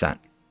 70%.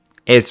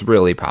 It's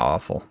really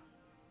powerful.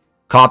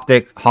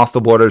 Coptic,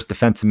 hostile borders,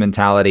 defensive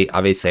mentality.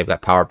 Obviously, I've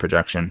got power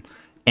projection,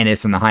 and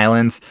it's in the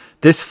highlands.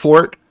 This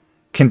fort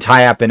can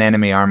tie up an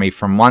enemy army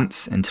for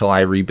months until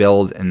I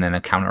rebuild and then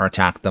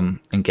counterattack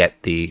them and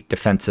get the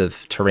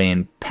defensive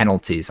terrain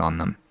penalties on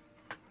them.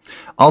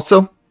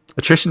 Also,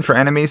 attrition for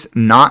enemies,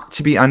 not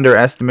to be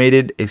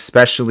underestimated,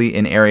 especially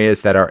in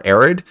areas that are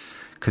arid,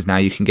 because now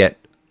you can get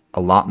a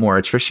lot more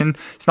attrition.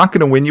 It's not going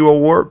to win you a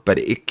war, but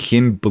it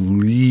can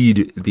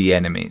bleed the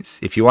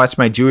enemies. If you watch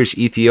my Jewish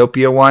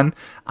Ethiopia one,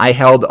 I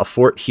held a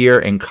fort here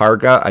in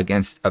Karga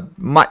against a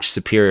much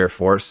superior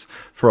force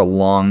for a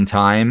long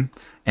time,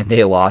 and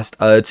they lost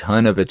a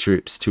ton of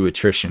troops to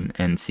attrition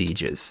and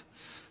sieges.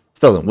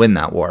 Still didn't win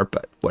that war,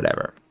 but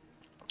whatever.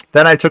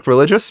 Then I took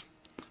religious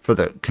for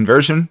the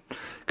conversion,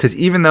 because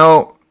even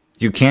though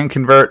you can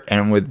convert,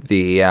 and with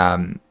the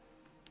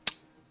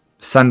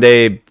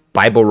Sunday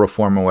Bible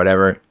reform or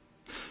whatever,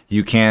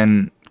 you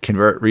can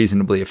convert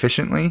reasonably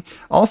efficiently.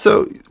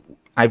 Also,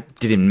 I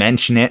didn't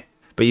mention it,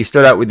 but you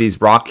start out with these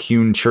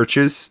rock-hewn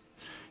churches.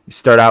 You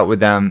start out with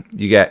them,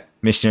 you get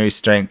missionary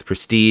strength,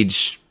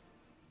 prestige,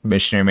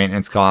 missionary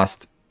maintenance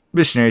cost,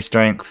 missionary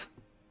strength,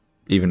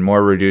 even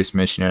more reduced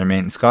missionary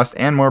maintenance cost,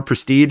 and more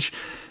prestige.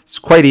 It's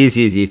quite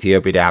easy as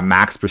Ethiopia to have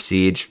max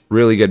prestige,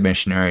 really good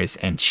missionaries,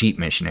 and cheap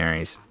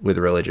missionaries with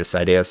religious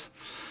ideas.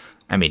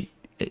 I mean,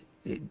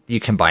 you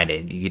combine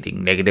it, you're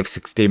getting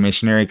 -60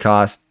 missionary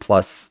cost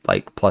plus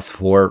like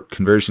 +4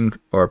 conversion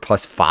or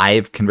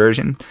 +5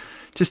 conversion.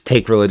 Just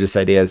take religious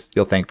ideas.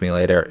 You'll thank me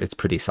later. It's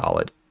pretty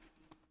solid.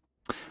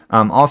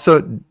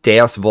 Also,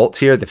 Deus Vult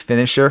here, the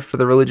finisher for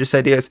the religious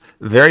ideas,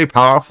 very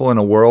powerful in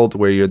a world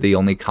where you're the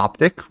only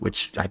Coptic,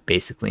 which I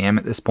basically am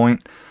at this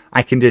point.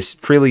 I can just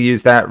freely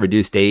use that,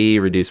 reduce AE,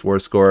 reduce war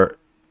score,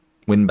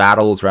 win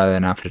battles rather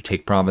than have to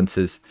take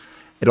provinces.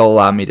 It'll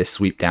allow me to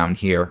sweep down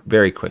here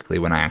very quickly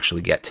when I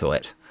actually get to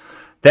it.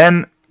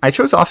 Then I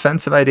chose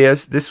offensive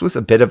ideas. This was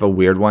a bit of a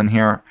weird one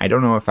here. I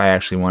don't know if I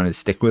actually wanted to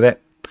stick with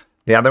it.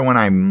 The other one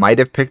I might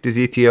have picked as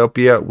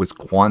Ethiopia was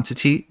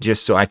quantity,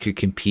 just so I could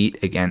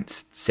compete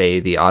against,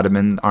 say, the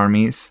Ottoman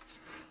armies.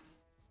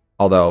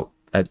 Although,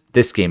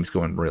 this game's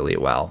going really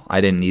well. I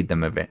didn't need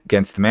them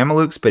against the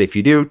Mamelukes, but if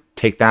you do,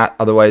 take that.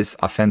 Otherwise,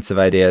 offensive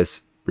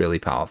ideas, really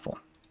powerful.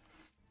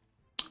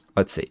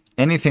 Let's see.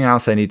 Anything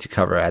else I need to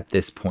cover at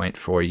this point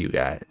for you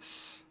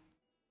guys?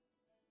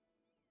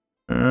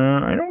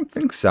 I don't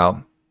think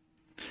so.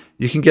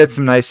 You can get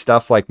some nice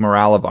stuff like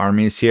Morale of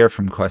Armies here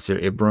from Quaesar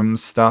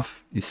Ibram's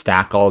stuff. You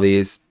stack all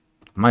these.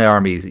 My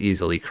armies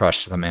easily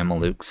crush the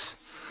Mamelukes.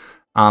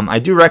 I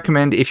do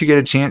recommend, if you get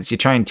a chance, you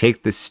try and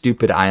take this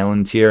stupid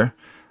island here.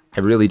 I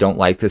really don't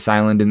like this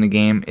island in the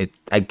game.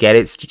 I get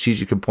it,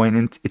 strategic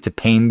appointment. It's a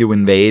pain to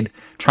invade.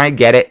 Try and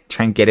get it.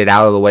 Try and get it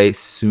out of the way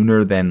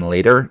sooner than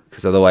later,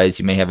 because otherwise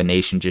you may have a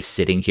nation just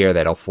sitting here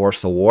that'll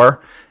force a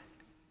war.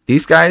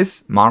 These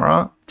guys,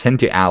 Mara, tend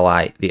to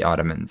ally the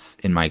Ottomans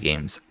in my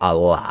games a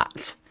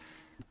lot.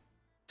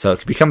 So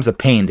it becomes a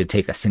pain to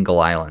take a single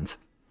island.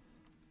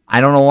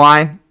 I don't know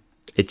why.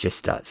 It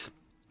just does.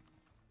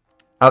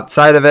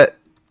 Outside of it,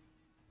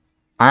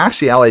 I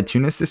actually allied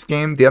Tunis this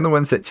game. The other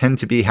ones that tend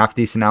to be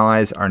half-decent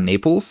allies are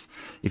Naples.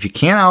 If you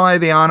can't ally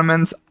the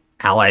Ottomans,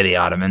 ally the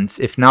Ottomans.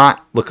 If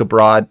not, look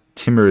abroad.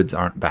 Timurids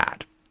aren't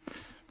bad.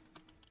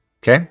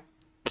 Okay,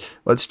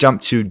 let's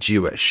jump to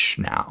Jewish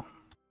now.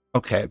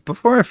 Okay,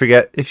 before I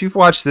forget, if you've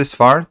watched this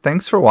far,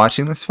 thanks for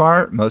watching this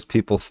far. Most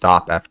people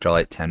stop after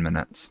like 10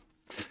 minutes.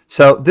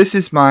 So this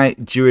is my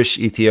Jewish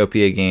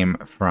Ethiopia game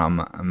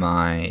from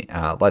my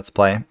Let's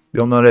Play.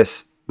 You'll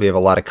notice we have a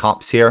lot of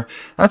Copts here.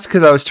 That's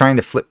because I was trying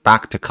to flip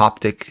back to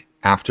Coptic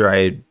after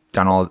I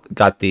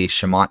got the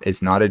Shamat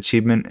is not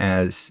achievement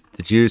as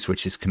the Jews,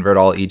 which is convert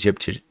all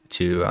Egypt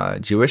to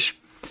Jewish,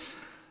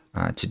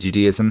 to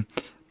Judaism.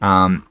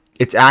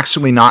 It's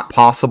actually not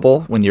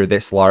possible when you're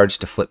this large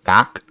to flip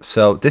back.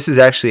 So this is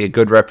actually a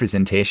good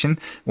representation.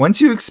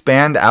 Once you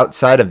expand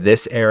outside of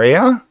this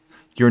area,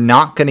 you're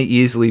not going to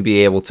easily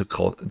be able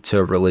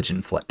to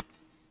religion flip.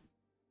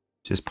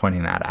 Just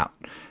pointing that out.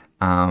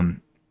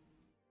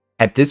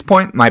 At this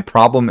point, my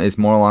problem is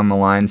more along the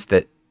lines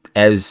that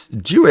as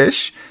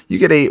Jewish, you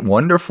get a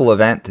wonderful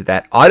event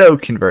that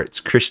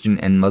auto-converts Christian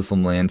and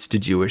Muslim lands to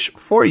Jewish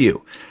for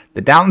you.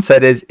 The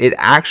downside is it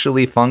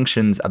actually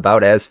functions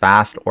about as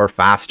fast or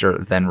faster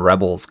than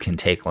rebels can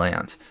take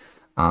land,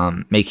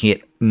 making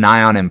it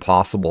nigh on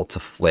impossible to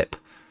flip.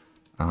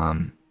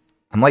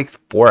 I'm like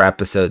 4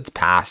 episodes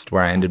past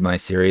where I ended my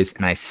series,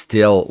 and I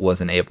still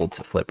wasn't able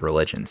to flip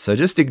religion. So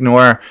just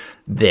ignore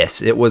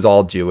this. It was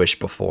all Jewish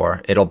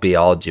before. It'll be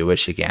all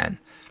Jewish again.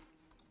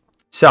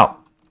 So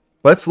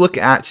let's look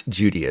at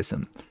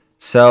Judaism.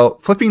 So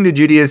flipping to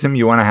Judaism,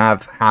 you want to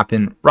have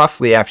happen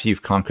roughly after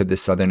you've conquered the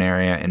southern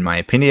area, in my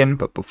opinion,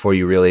 but before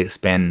you really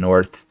expand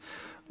north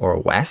or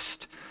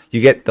west. You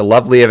get the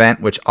lovely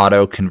event, which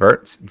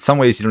auto-converts. In some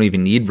ways, you don't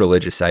even need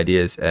religious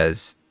ideas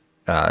as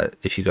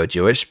if you go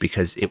Jewish,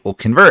 because it will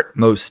convert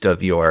most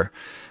of your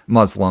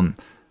Muslim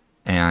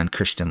and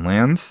Christian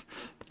lands.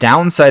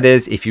 Downside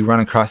is if you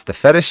run across the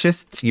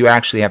fetishists, you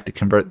actually have to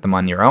convert them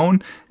on your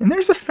own. And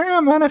there's a fair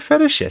amount of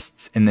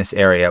fetishists in this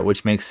area,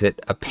 which makes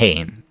it a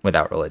pain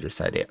without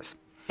religious ideas.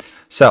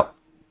 So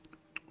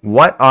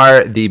what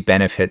are the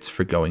benefits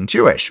for going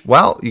Jewish?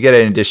 Well, you get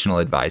an additional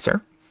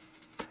advisor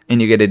and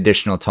you get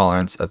additional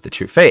tolerance of the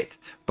true faith.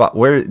 But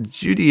where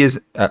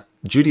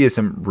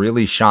Judaism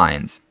really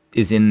shines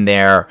is in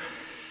their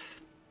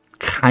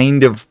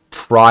kind of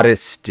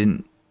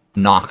Protestant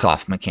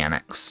knockoff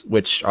mechanics,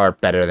 which are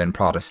better than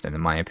Protestant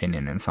in my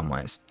opinion in some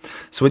ways.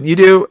 So what you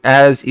do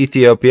as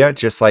Ethiopia,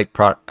 just like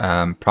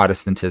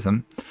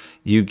Protestantism,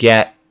 you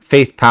get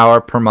faith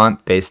power per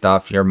month based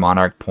off your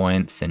monarch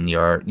points and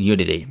your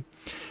unity.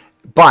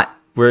 But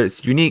where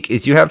it's unique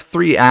is you have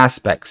 3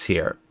 aspects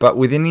here, but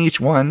within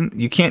each one,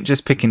 you can't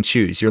just pick and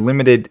choose. You're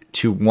limited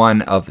to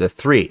one of the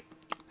 3.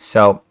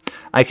 So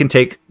I can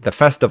take the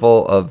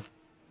festival of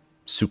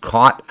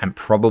Sukkot, I'm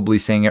probably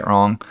saying it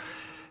wrong,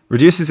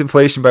 reduces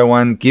inflation by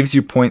 1, gives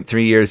you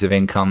 0.3 years of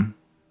income,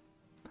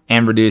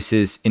 and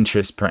reduces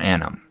interest per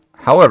annum.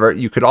 However,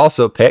 you could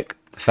also pick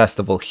the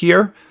festival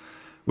here,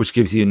 which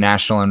gives you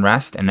national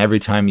unrest, and every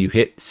time you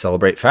hit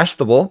celebrate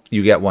festival,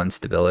 you get 1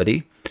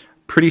 stability.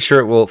 Pretty sure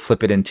it will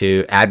flip it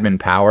into admin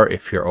power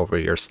if you're over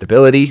your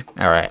stability.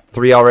 All right,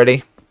 3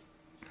 already.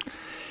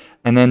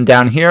 And then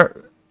down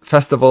here,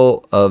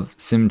 festival of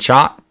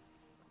Simchat,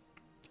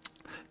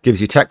 gives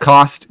you tech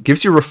cost,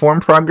 gives you reform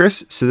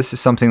progress. So this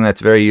is something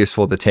that's very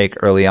useful to take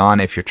early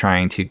on if you're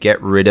trying to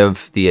get rid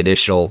of the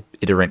additional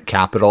iterant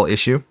capital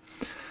issue.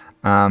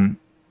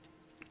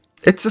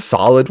 It's a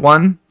solid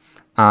one.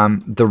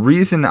 The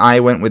reason I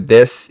went with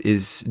this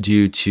is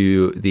due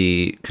to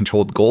the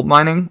controlled gold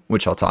mining,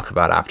 which I'll talk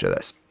about after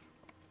this.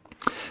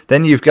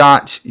 Then you've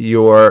got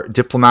your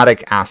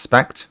diplomatic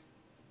aspect.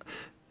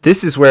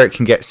 This is where it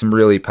can get some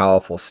really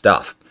powerful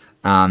stuff.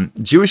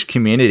 Jewish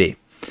community.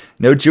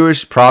 No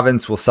Jewish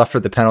province will suffer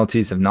the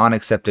penalties of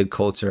non-accepted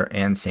culture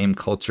and same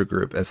culture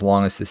group as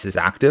long as this is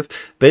active.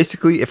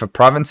 Basically, if a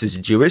province is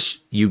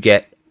Jewish, you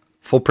get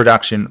full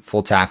production,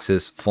 full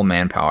taxes, full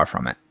manpower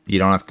from it. You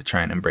don't have to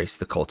try and embrace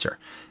the culture.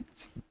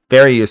 It's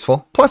very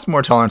useful, plus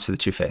more tolerance to the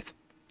true faith.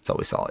 It's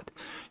always solid.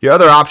 Your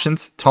other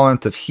options,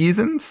 tolerant of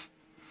heathens.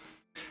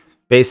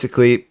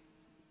 Basically,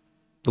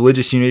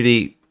 religious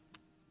unity,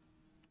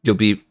 you'll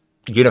be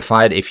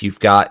unified if you've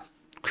got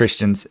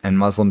Christians and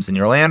Muslims in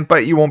your land,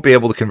 but you won't be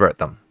able to convert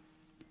them.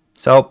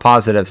 So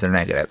positives or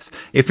negatives.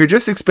 If you're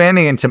just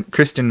expanding into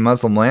Christian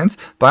Muslim lands,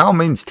 by all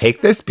means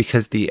take this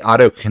because the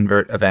auto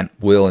convert event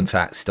will in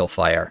fact still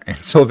fire.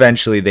 And so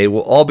eventually they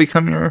will all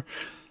become your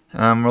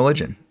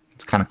religion.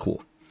 It's kind of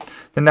cool.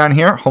 Then down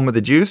here, home of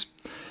the Jews.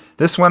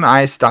 This one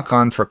I stuck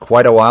on for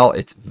quite a while.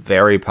 It's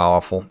very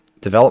powerful.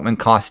 Development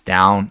costs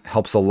down.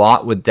 Helps a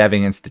lot with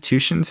deving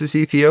institutions as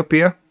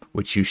Ethiopia,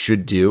 which you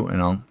should do.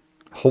 And I'll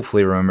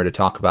hopefully remember to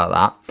talk about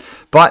that.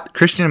 But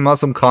Christian and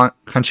Muslim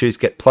countries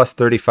get plus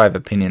 35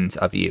 opinions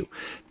of you.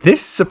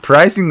 This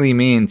surprisingly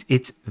means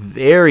it's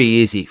very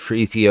easy for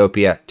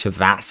Ethiopia to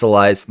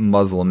vassalize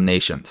Muslim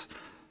nations.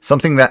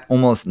 Something that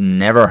almost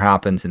never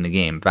happens in the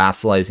game,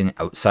 vassalizing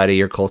outside of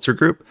your culture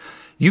group,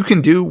 you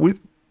can do with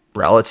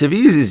relative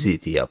ease as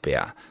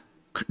Ethiopia.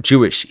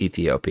 Jewish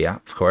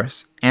Ethiopia, of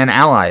course, and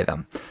ally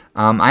them.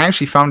 I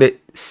actually found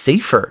it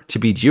safer to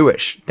be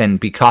Jewish than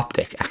be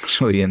Coptic,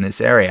 actually, in this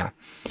area.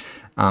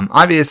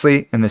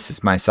 Obviously, and this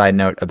is my side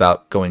note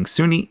about going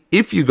Sunni,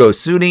 if you go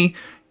Sunni,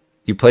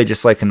 you play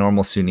just like a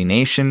normal Sunni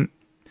nation.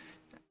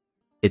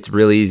 It's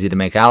really easy to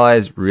make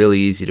allies, really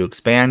easy to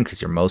expand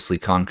because you're mostly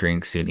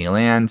conquering Sunni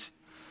lands.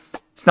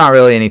 It's not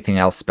really anything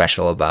else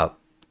special about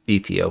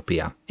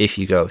Ethiopia if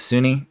you go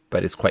Sunni,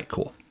 but it's quite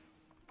cool.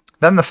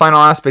 Then the final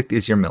aspect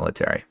is your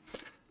military.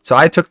 So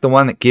I took the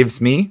one that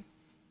gives me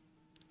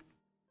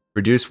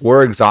reduce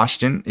war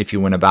exhaustion if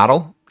you win a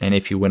battle. And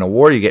if you win a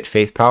war, you get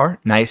faith power.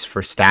 Nice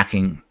for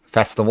stacking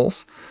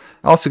festivals.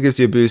 Also gives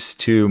you a boost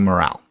to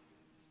morale.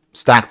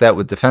 Stack that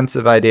with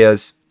defensive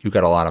ideas, you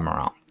got a lot of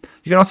morale.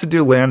 You can also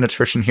do land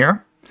attrition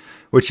here,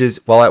 which is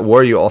while at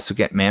war, you also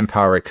get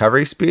manpower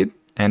recovery speed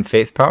and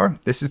faith power.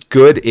 This is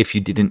good if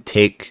you didn't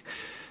take,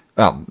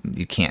 well,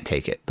 you can't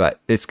take it, but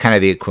it's kind of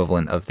the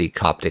equivalent of the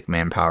Coptic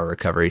manpower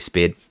recovery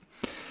speed.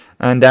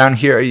 And down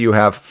here, you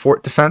have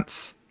fort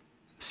defense.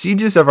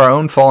 Sieges of our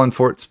own fallen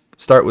forts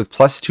start with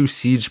 +2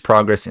 siege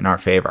progress in our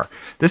favor.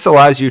 This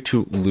allows you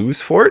to lose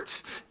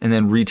forts and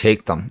then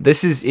retake them.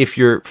 This is if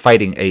you're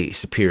fighting a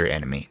superior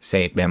enemy,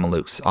 say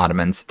Mamelukes,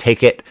 Ottomans.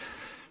 Take it.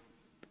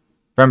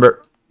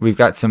 Remember, we've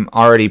got some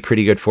already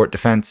pretty good fort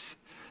defense.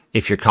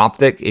 If you're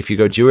Coptic, if you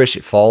go Jewish,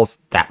 it falls.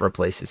 That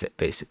replaces it,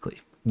 basically,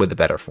 with a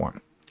better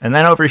form. And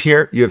then over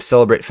here, you have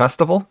Celebrate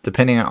Festival,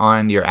 depending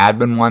on your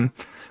admin one.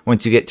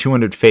 Once you get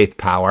 200 faith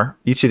power,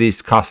 each of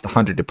these cost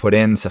 100 to put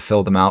in, so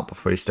fill them out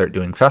before you start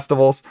doing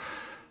festivals.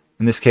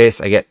 In this case,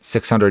 I get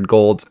 600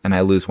 gold and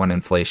I lose 1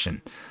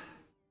 inflation.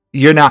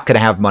 You're not going to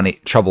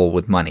have trouble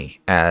with money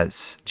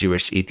as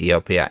Jewish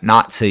Ethiopia,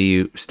 not till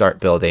you start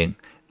building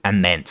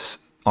immense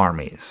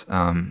armies.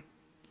 I'm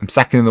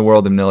second in the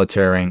world in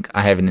military rank.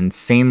 I have an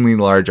insanely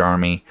large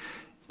army.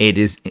 It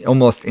is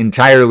almost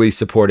entirely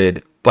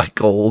supported by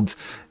gold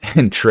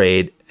and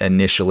trade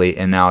initially,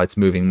 and now it's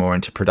moving more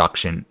into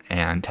production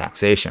and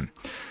taxation.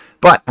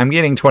 But I'm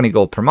getting 20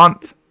 gold per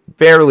month,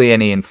 barely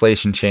any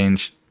inflation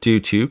change due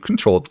to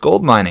controlled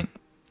gold mining.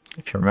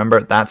 If you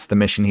remember, that's the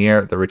mission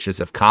here, the riches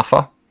of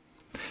Kaffa.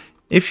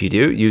 If you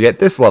do, you get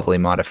this lovely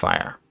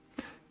modifier.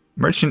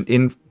 Merchant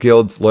in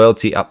guilds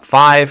loyalty up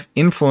 5,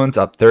 influence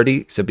up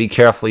 30, so be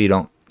careful you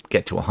don't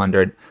get to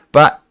 100.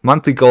 But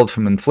monthly gold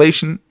from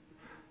inflation,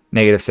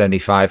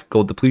 -75.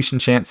 Gold depletion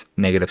chance,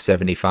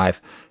 -75.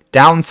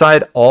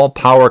 Downside, all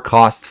power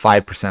costs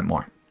 5%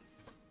 more.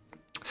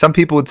 Some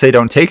people would say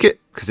don't take it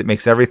because it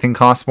makes everything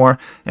cost more.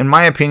 In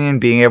my opinion,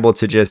 being able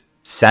to just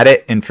set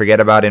it and forget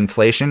about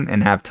inflation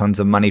and have tons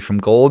of money from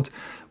gold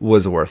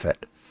was worth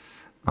it.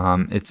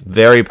 It's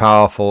very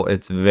powerful.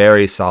 It's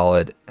very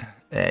solid.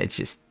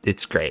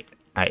 It's great.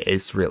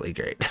 It's really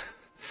great.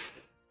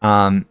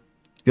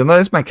 You'll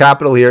notice my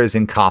capital here is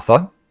in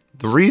Kaffa.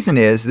 The reason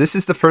is this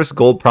is the first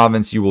gold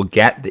province you will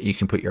get that you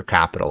can put your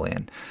capital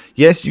in.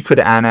 Yes, you could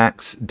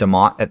annex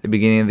Damat at the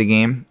beginning of the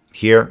game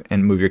here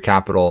and move your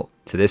capital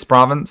to this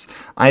province.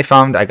 I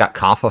found I got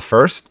Kaffa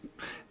first,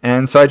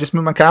 and so I just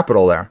moved my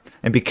capital there.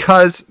 And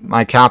because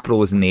my capital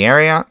was in the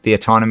area, the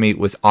autonomy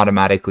was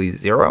automatically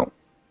 0.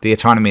 The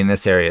autonomy in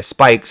this area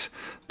spiked,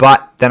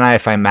 but then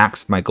if I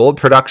maxed my gold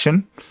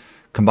production,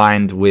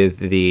 combined with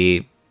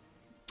the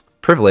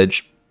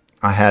privilege,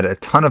 I had a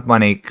ton of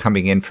money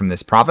coming in from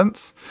this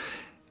province.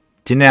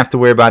 Didn't have to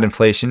worry about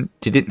inflation.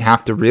 Didn't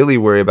have to really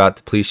worry about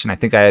depletion. I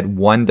think I had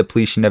 1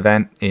 depletion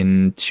event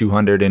in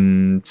 200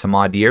 and some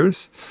odd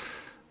years.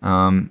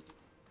 And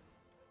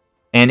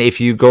if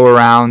you go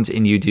around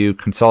and you do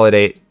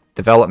consolidate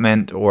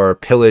development or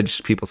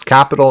pillage people's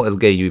capital, it'll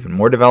get you even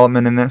more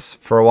development in this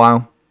for a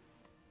while.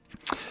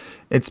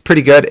 It's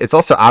pretty good. It's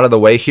also out of the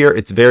way here.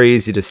 It's very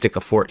easy to stick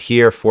a fort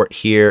here,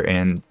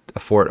 and a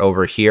fort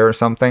over here or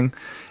something.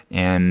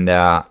 And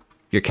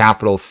your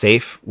capital's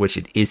safe, which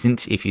it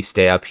isn't if you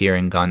stay up here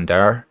in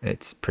Gondar.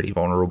 It's pretty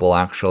vulnerable,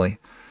 actually.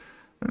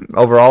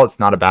 Overall, it's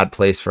not a bad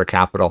place for a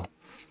capital.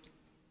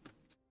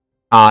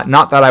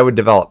 Not that I would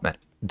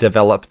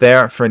develop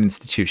there for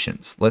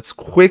institutions. Let's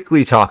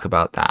quickly talk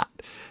about that.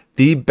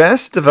 The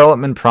best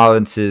development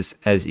provinces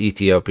as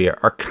Ethiopia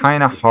are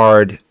kind of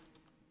hard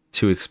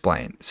to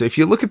explain. So if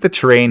you look at the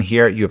terrain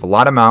here, you have a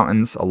lot of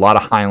mountains, a lot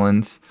of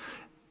highlands,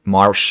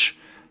 marsh.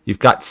 You've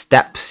got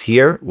steppes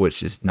here,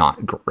 which is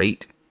not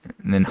great,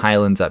 and then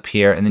highlands up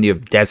here, and then you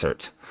have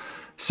desert.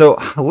 So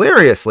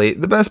hilariously,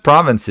 the best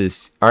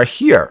provinces are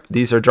here.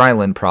 These are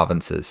dryland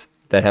provinces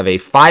that have a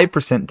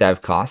 5%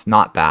 dev cost,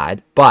 not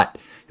bad, but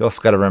you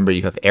also got to remember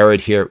you have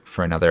arid here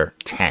for another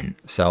 10,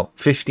 so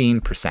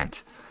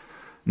 15%.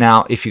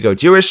 Now, if you go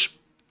Jewish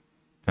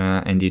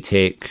and you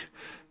take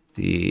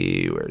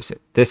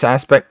this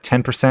aspect,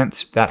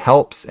 10%, that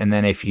helps. And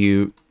then if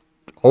you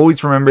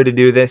always remember to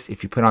do this,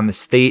 if you put on the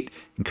state,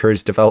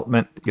 encourage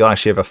development, you'll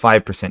actually have a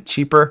 5%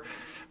 cheaper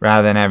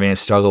rather than having to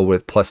struggle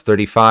with plus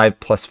 35,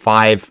 plus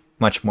 5,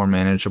 much more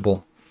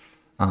manageable.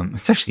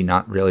 It's actually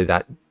not really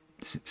that.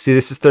 See,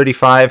 this is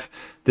 35.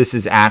 This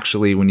is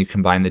actually when you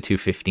combine the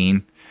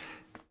 215.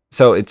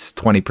 So it's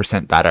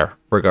 20% better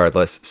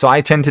regardless. So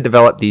I tend to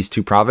develop these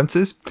two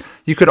provinces.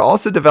 You could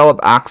also develop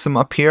Axum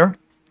up here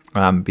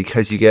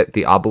because you get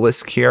the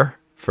obelisk here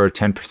for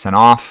 10%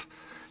 off.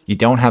 You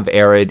don't have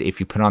arid. If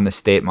you put on the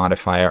state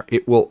modifier,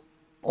 it will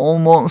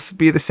almost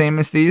be the same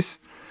as these.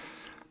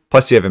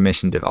 Plus you have a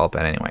mission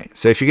development anyway.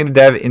 So if you're going to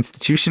dev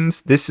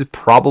institutions, this is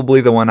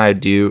probably the one I'd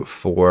do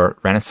for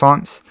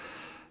Renaissance.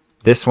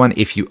 This one,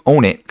 if you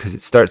own it, because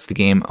it starts the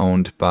game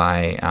owned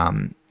by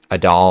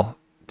Adal,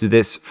 do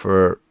this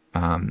for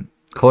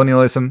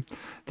colonialism,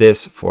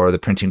 this for the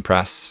printing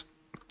press,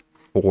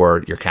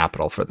 or your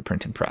capital for the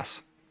printing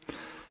press.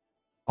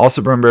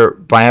 Also remember,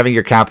 by having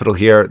your capital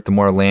here, the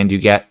more land you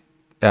get,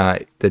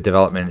 the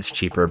development is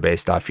cheaper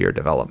based off your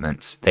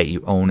developments that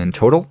you own in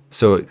total.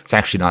 So it's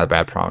actually not a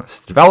bad province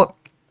to develop.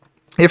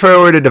 If I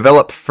were to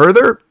develop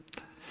further,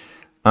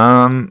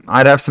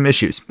 I'd have some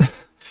issues.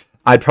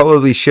 I'd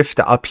probably shift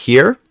to up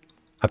here,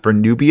 Upper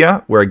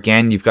Nubia, where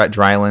again, you've got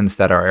drylands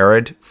that are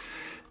arid.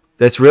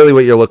 That's really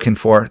what you're looking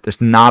for.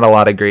 There's not a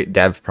lot of great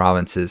dev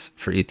provinces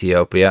for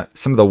Ethiopia.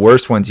 Some of the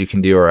worst ones you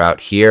can do are out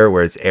here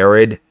where it's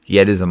arid,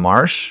 yet is a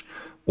marsh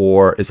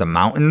or is a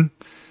mountain.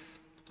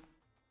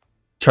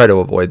 Try to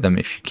avoid them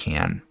if you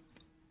can.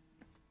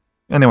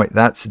 Anyway,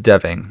 that's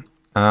deving.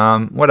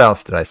 What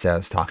else did I say I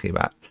was talking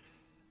about?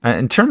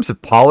 In terms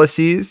of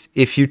policies,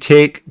 if you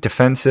take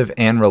defensive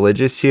and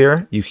religious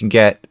here, you can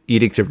get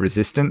Edict of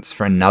Resistance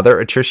for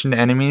another attrition to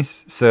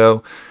enemies.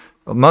 So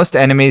most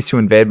enemies who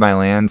invade my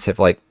lands have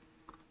like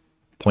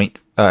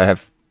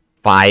have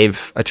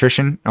 5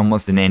 attrition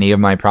almost in any of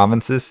my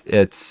provinces.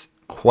 It's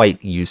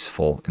quite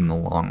useful in the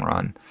long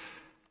run.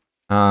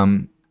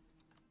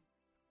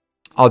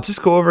 I'll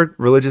just go over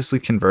religiously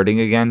converting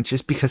again,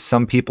 just because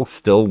some people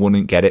still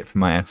wouldn't get it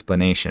from my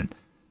explanation.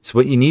 So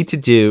what you need to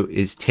do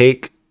is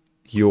take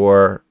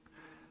your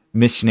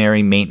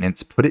missionary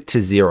maintenance, put it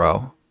to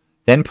 0,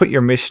 then put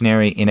your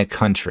missionary in a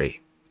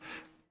country.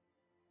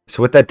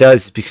 So what that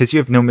does is because you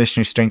have no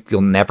missionary strength,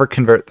 you'll never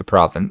convert the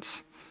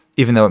province,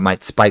 even though it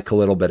might spike a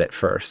little bit at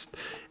first.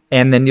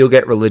 And then you'll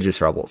get religious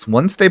rebels.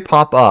 Once they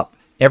pop up,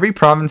 every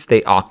province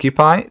they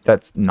occupy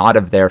that's not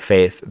of their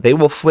faith, they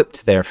will flip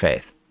to their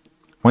faith.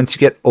 Once you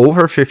get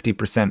over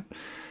 50%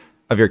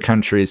 of your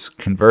countries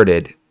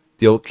converted,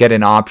 you'll get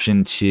an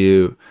option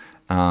to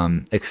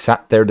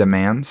accept their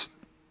demands.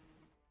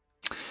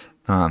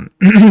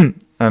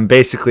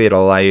 Basically,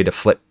 it'll allow you to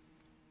flip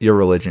your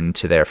religion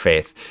to their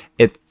faith.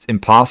 It's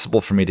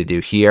impossible for me to do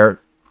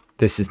here.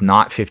 This is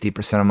not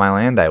 50% of my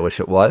land. I wish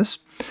it was.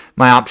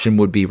 My option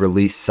would be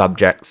release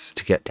subjects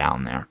to get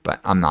down there, but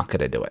I'm not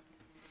going to do it.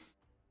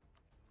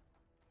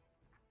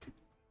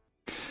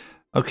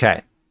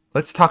 Okay,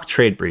 let's talk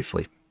trade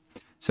briefly.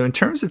 So in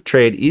terms of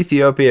trade,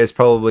 Ethiopia is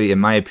probably, in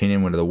my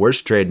opinion, one of the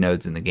worst trade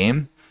nodes in the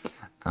game.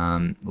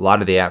 A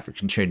lot of the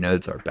African trade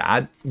nodes are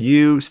bad.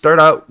 You start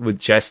out with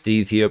just the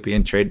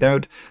Ethiopian trade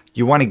node.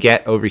 You want to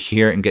get over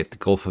here and get the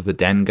Gulf of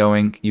Aden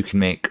going. You can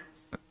make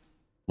a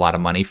lot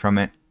of money from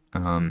it.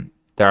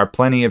 There are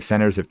plenty of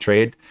centers of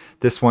trade.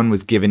 This one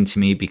was given to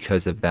me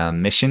because of the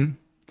mission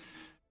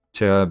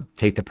to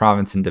take the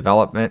province in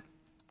development.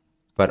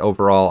 But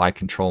overall, I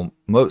control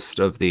most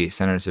of the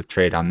centers of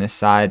trade on this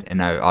side,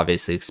 and I'm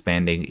obviously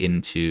expanding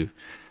into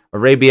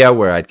Arabia,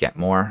 where I'd get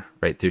more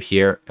right through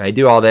here. If I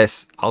do all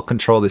this, I'll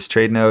control this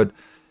trade node.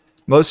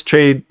 Most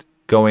trade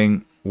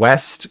going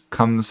west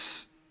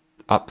comes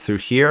up through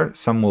here.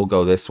 Some will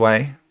go this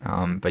way,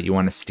 but you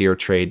want to steer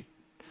trade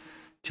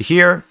to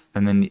here,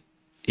 and then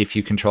if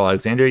you control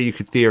Alexandria, you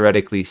could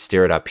theoretically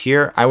steer it up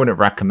here. I wouldn't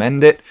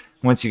recommend it,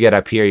 Once you get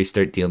up here, you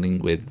start dealing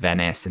with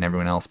Venice and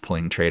everyone else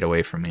pulling trade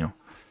away from you.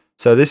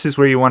 So this is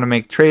where you want to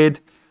make trade,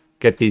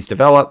 get these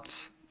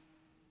developed,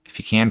 if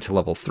you can, to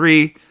level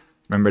 3.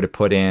 Remember to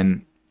put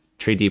in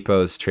trade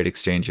depots, trade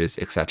exchanges,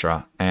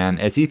 etc. And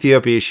as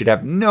Ethiopia, you should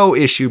have no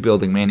issue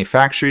building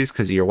manufactories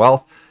because of your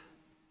wealth.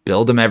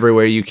 Build them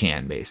everywhere you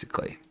can,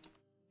 basically.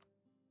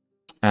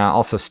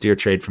 Also steer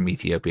trade from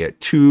Ethiopia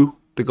to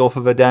the Gulf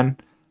of Aden.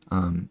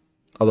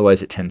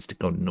 Otherwise, it tends to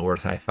go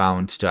north, I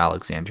found, to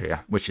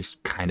Alexandria, which is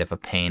kind of a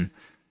pain.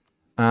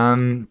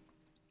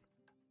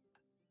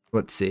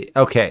 Let's see.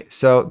 Okay,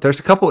 so there's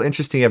a couple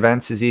interesting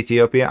events as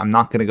Ethiopia. I'm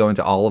not going to go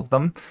into all of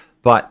them,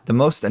 but the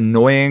most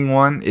annoying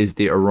one is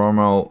the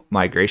Oromo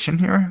migration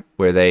here,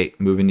 where they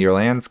move into your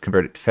lands,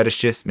 convert it to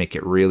fetishists, make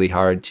it really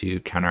hard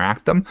to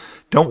counteract them.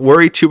 Don't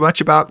worry too much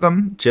about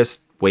them.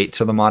 Just wait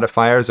till the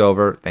modifier is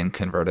over, then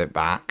convert it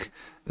back.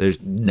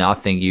 There's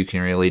nothing you can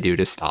really do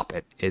to stop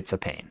it. It's a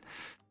pain.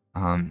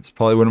 It's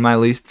probably one of my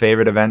least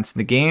favorite events in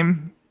the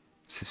game.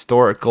 It's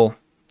historical.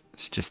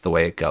 It's just the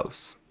way it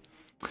goes.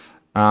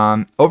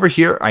 Over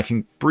here, I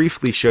can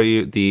briefly show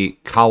you the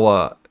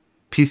Kawa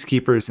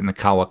Peacekeepers and the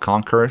Kawa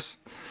Conquerors.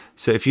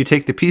 So if you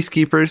take the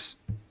Peacekeepers,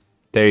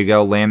 there you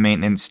go, land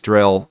maintenance,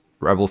 drill,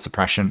 rebel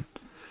suppression.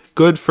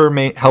 Good for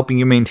helping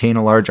you maintain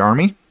a large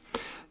army.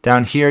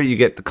 Down here, you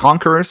get the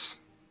Conquerors.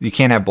 You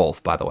can't have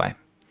both, by the way.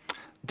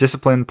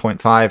 Discipline,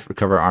 0.5,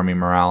 recover army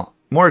morale.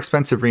 More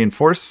expensive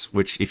reinforce,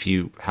 which if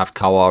you have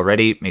Kawa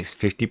already, makes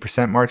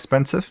 50% more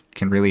expensive.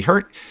 Can really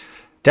hurt.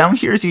 Down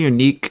here is a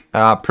unique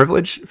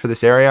privilege for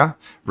this area.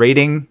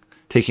 Raiding,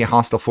 taking a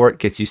hostile fort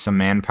gets you some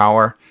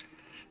manpower.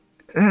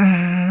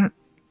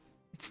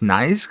 It's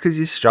nice because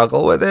you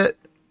struggle with it.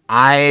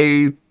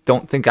 I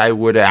don't think I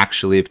would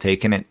actually have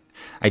taken it.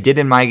 I did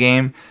in my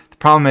game. The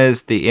problem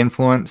is the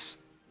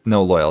influence,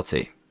 no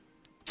loyalty.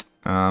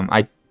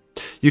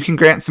 You can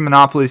grant some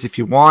monopolies if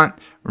you want.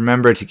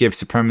 Remember to give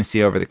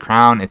supremacy over the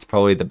crown. It's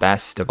probably the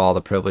best of all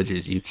the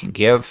privileges you can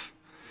give.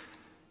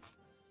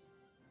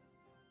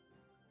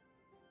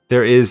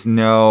 There is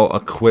no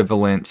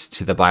equivalent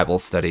to the Bible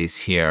studies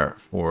here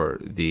for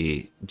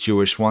the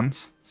Jewish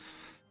ones.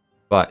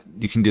 But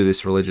you can do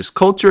this religious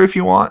culture if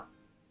you want,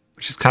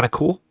 which is kind of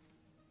cool.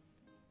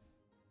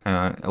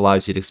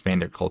 Allows you to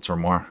expand your culture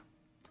more.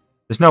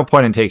 There's no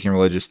point in taking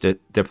religious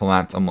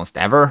diplomats almost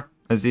ever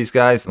as these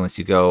guys, unless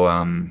you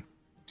go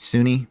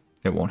Sunni.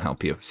 It won't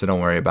help you, so don't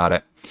worry about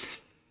it.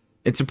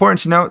 It's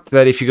important to note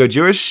that if you go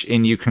Jewish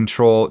and you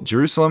control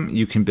Jerusalem,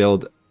 you can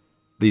build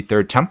the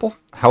third temple.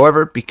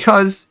 However,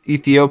 because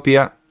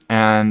Ethiopia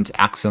and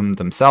Axum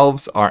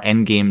themselves are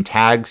endgame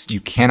tags,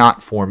 you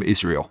cannot form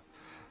Israel.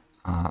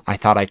 I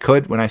thought I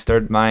could when I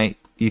started my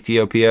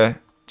Ethiopia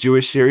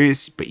Jewish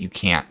series, but you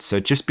can't. So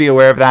just be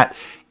aware of that.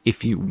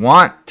 If you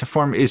want to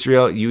form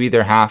Israel, you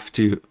either have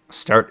to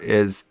start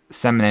as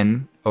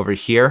Semnan over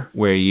here,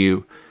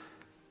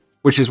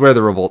 which is where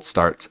the revolt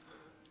starts.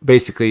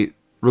 Basically,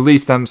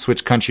 release them,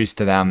 switch countries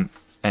to them,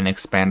 and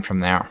expand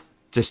from there.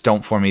 Just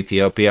don't form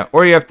Ethiopia.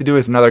 Or you have to do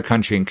as another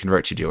country and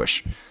convert to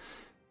Jewish.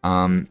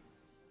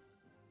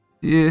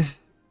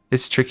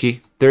 It's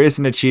tricky. There is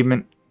an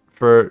achievement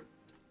for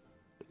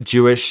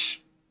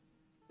Jewish.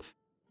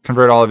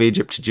 Convert all of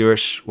Egypt to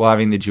Jewish while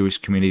having the Jewish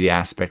community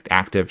aspect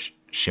active.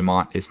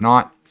 Shemot is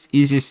not. It's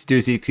easiest to do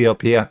as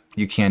Ethiopia.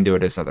 You can do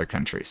it as other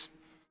countries.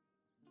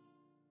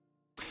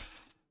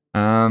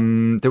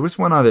 There was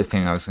one other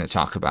thing I was going to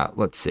talk about.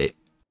 Let's see.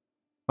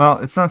 Well,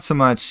 it's not so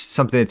much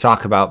something to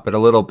talk about, but a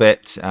little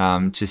bit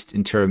just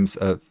in terms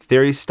of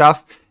theory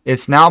stuff.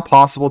 It's now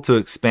possible to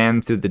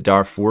expand through the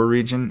Darfur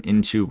region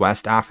into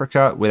West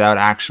Africa without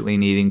actually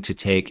needing to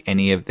take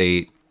any of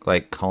the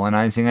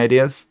colonizing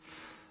ideas.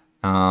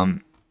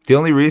 The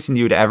only reason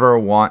you would ever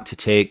want to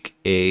take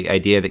an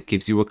idea that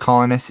gives you a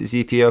colonist is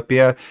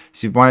Ethiopia.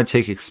 So you'd want to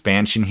take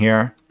expansion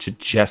here to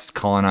just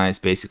colonize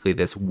basically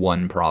this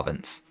one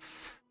province.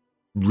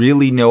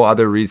 Really no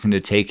other reason to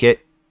take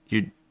it.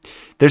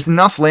 There's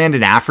enough land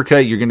in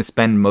Africa. You're going to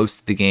spend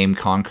most of the game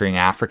conquering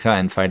Africa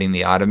and fighting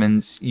the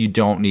Ottomans. You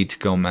don't need to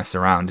go mess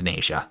around in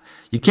Asia.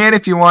 You can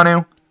if you want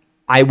to.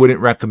 I wouldn't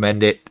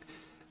recommend it.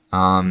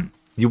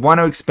 You want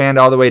to expand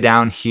all the way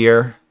down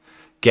here.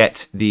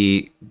 Get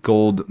the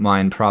gold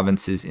mine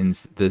provinces in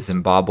the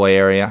Zimbabwe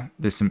area.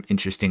 There's some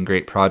interesting,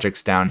 great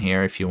projects down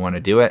here if you want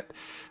to do it.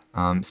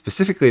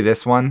 Specifically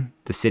this one,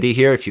 the city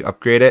here, if you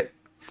upgrade it,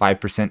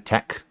 5%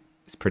 tech.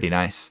 It's pretty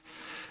nice.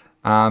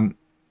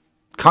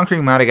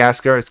 Conquering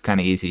Madagascar is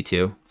kind of easy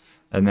too.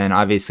 And then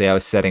obviously I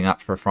was setting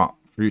up for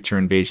future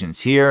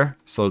invasions here,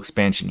 slow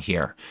expansion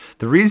here.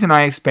 The reason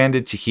I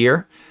expanded to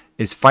here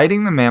is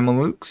fighting the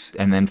Mamelukes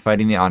and then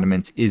fighting the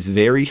Ottomans is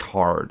very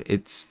hard.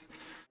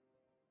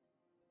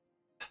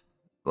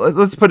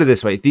 Let's put it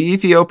this way. The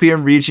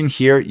Ethiopian region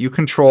here, you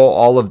control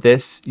all of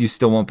this, you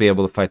still won't be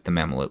able to fight the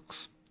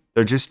Mamelukes.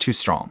 They're just too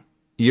strong.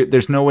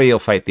 There's no way you'll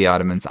fight the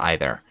Ottomans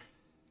either.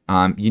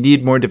 You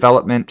need more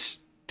development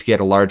to get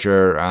a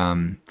larger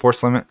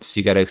force limit. So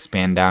you got to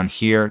expand down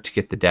here to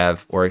get the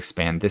dev, or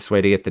expand this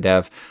way to get the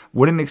dev.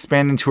 Wouldn't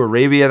expand into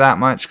Arabia that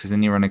much, because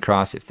then you run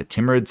across if the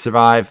Timurids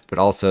survive, but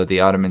also the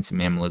Ottomans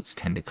and Mamluks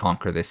tend to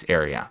conquer this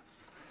area.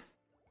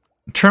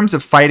 In terms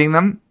of fighting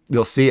them,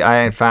 you'll see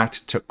I, in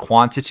fact, took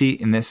quantity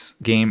in this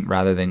game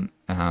rather than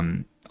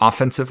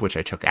offensive, which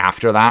I took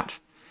after that.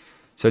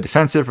 So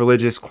defensive,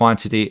 religious,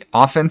 quantity,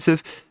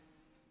 offensive.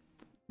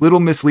 Little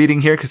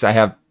misleading here because I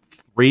have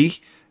 3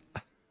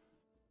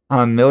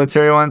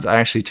 military ones. I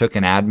actually took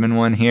an admin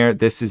one here.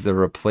 This is the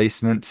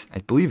replacement. I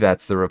believe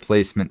that's the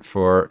replacement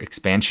for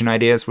expansion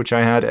ideas, which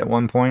I had at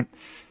one point.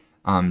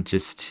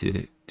 Just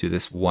to do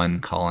this one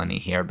colony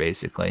here,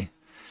 basically.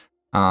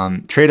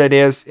 Trade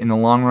ideas in the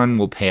long run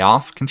will pay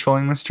off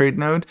controlling this trade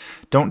node.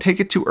 Don't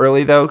take it too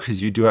early though,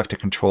 because you do have to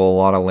control a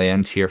lot of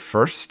land here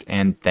first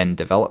and then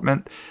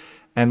development.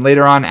 And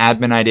later on,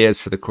 admin ideas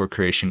for the core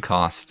creation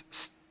cost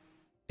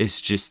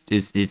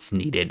it's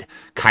needed.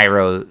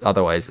 Cairo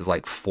otherwise is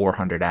like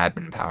 400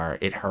 admin power.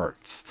 It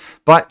hurts.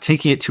 But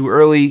taking it too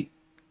early,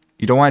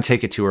 you don't want to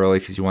take it too early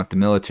because you want the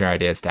military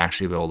ideas to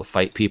actually be able to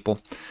fight people.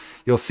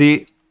 You'll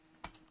see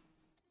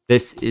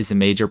this is a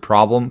major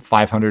problem.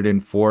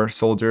 504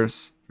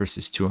 soldiers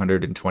versus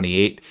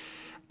 228.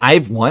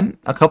 I've won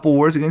a couple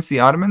wars against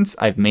the Ottomans.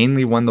 I've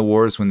mainly won the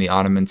wars when the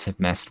Ottomans have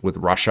messed with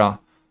Russia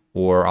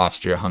or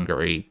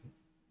Austria-Hungary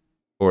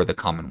or the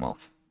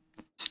Commonwealth.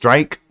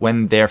 Strike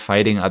when they're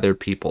fighting other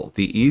people.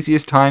 The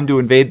easiest time to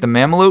invade the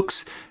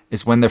Mamelukes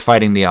is when they're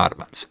fighting the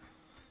Ottomans.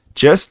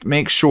 Just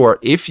make sure,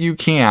 if you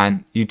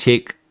can, you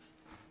take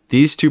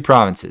these 2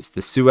 provinces,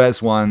 the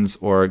Suez ones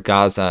or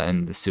Gaza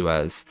and the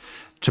Suez,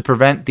 to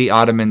prevent the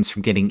Ottomans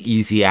from getting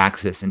easy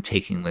access and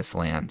taking this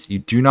land. You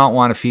do not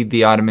want to feed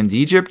the Ottomans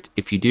Egypt.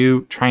 If you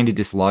do, trying to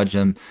dislodge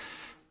them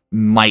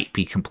might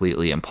be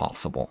completely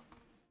impossible.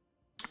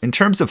 In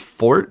terms of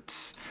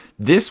forts,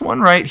 this one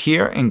right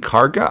here in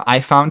Karga, I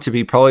found to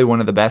be probably one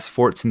of the best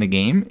forts in the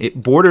game.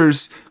 It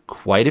borders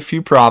quite a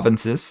few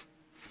provinces.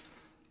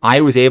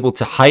 I was able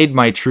to hide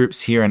my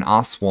troops here in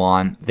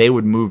Aswan. They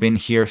would move in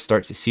here,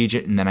 start to siege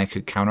it, and then I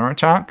could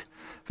counterattack.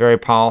 Very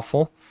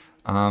powerful.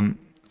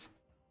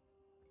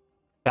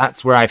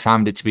 That's where I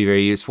found it to be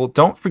very useful.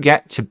 Don't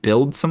forget to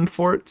build some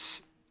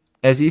forts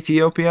as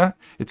Ethiopia.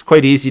 It's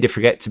quite easy to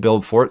forget to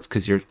build forts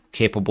because you're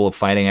capable of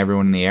fighting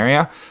everyone in the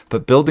area.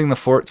 But building the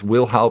forts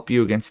will help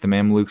you against the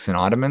Mamluks and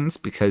Ottomans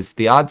because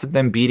the odds of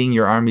them beating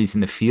your armies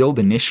in the field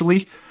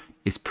initially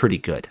is pretty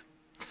good.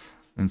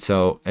 And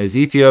so as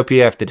Ethiopia,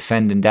 you have to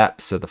defend in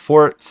depth. So the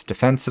forts,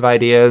 defensive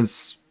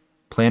ideas,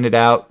 plan it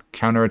out,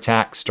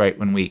 counterattack, strike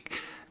when weak.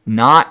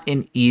 Not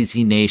an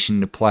easy nation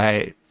to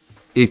play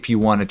if you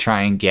want to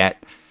try and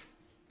get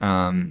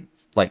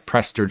like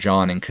Prester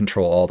John and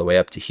control all the way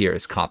up to here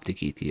as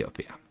Coptic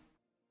Ethiopia.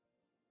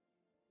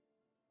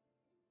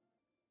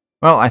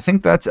 Well, I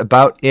think that's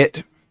about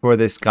it for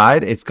this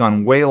guide. It's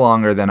gone way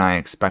longer than I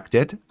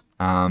expected.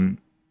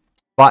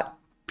 But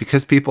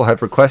because people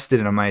have requested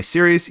it on my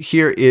series,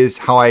 here is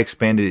how I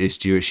expanded as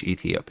Jewish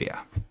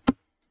Ethiopia.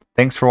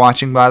 Thanks for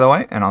watching, by the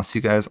way, and I'll see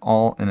you guys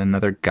all in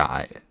another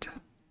guide.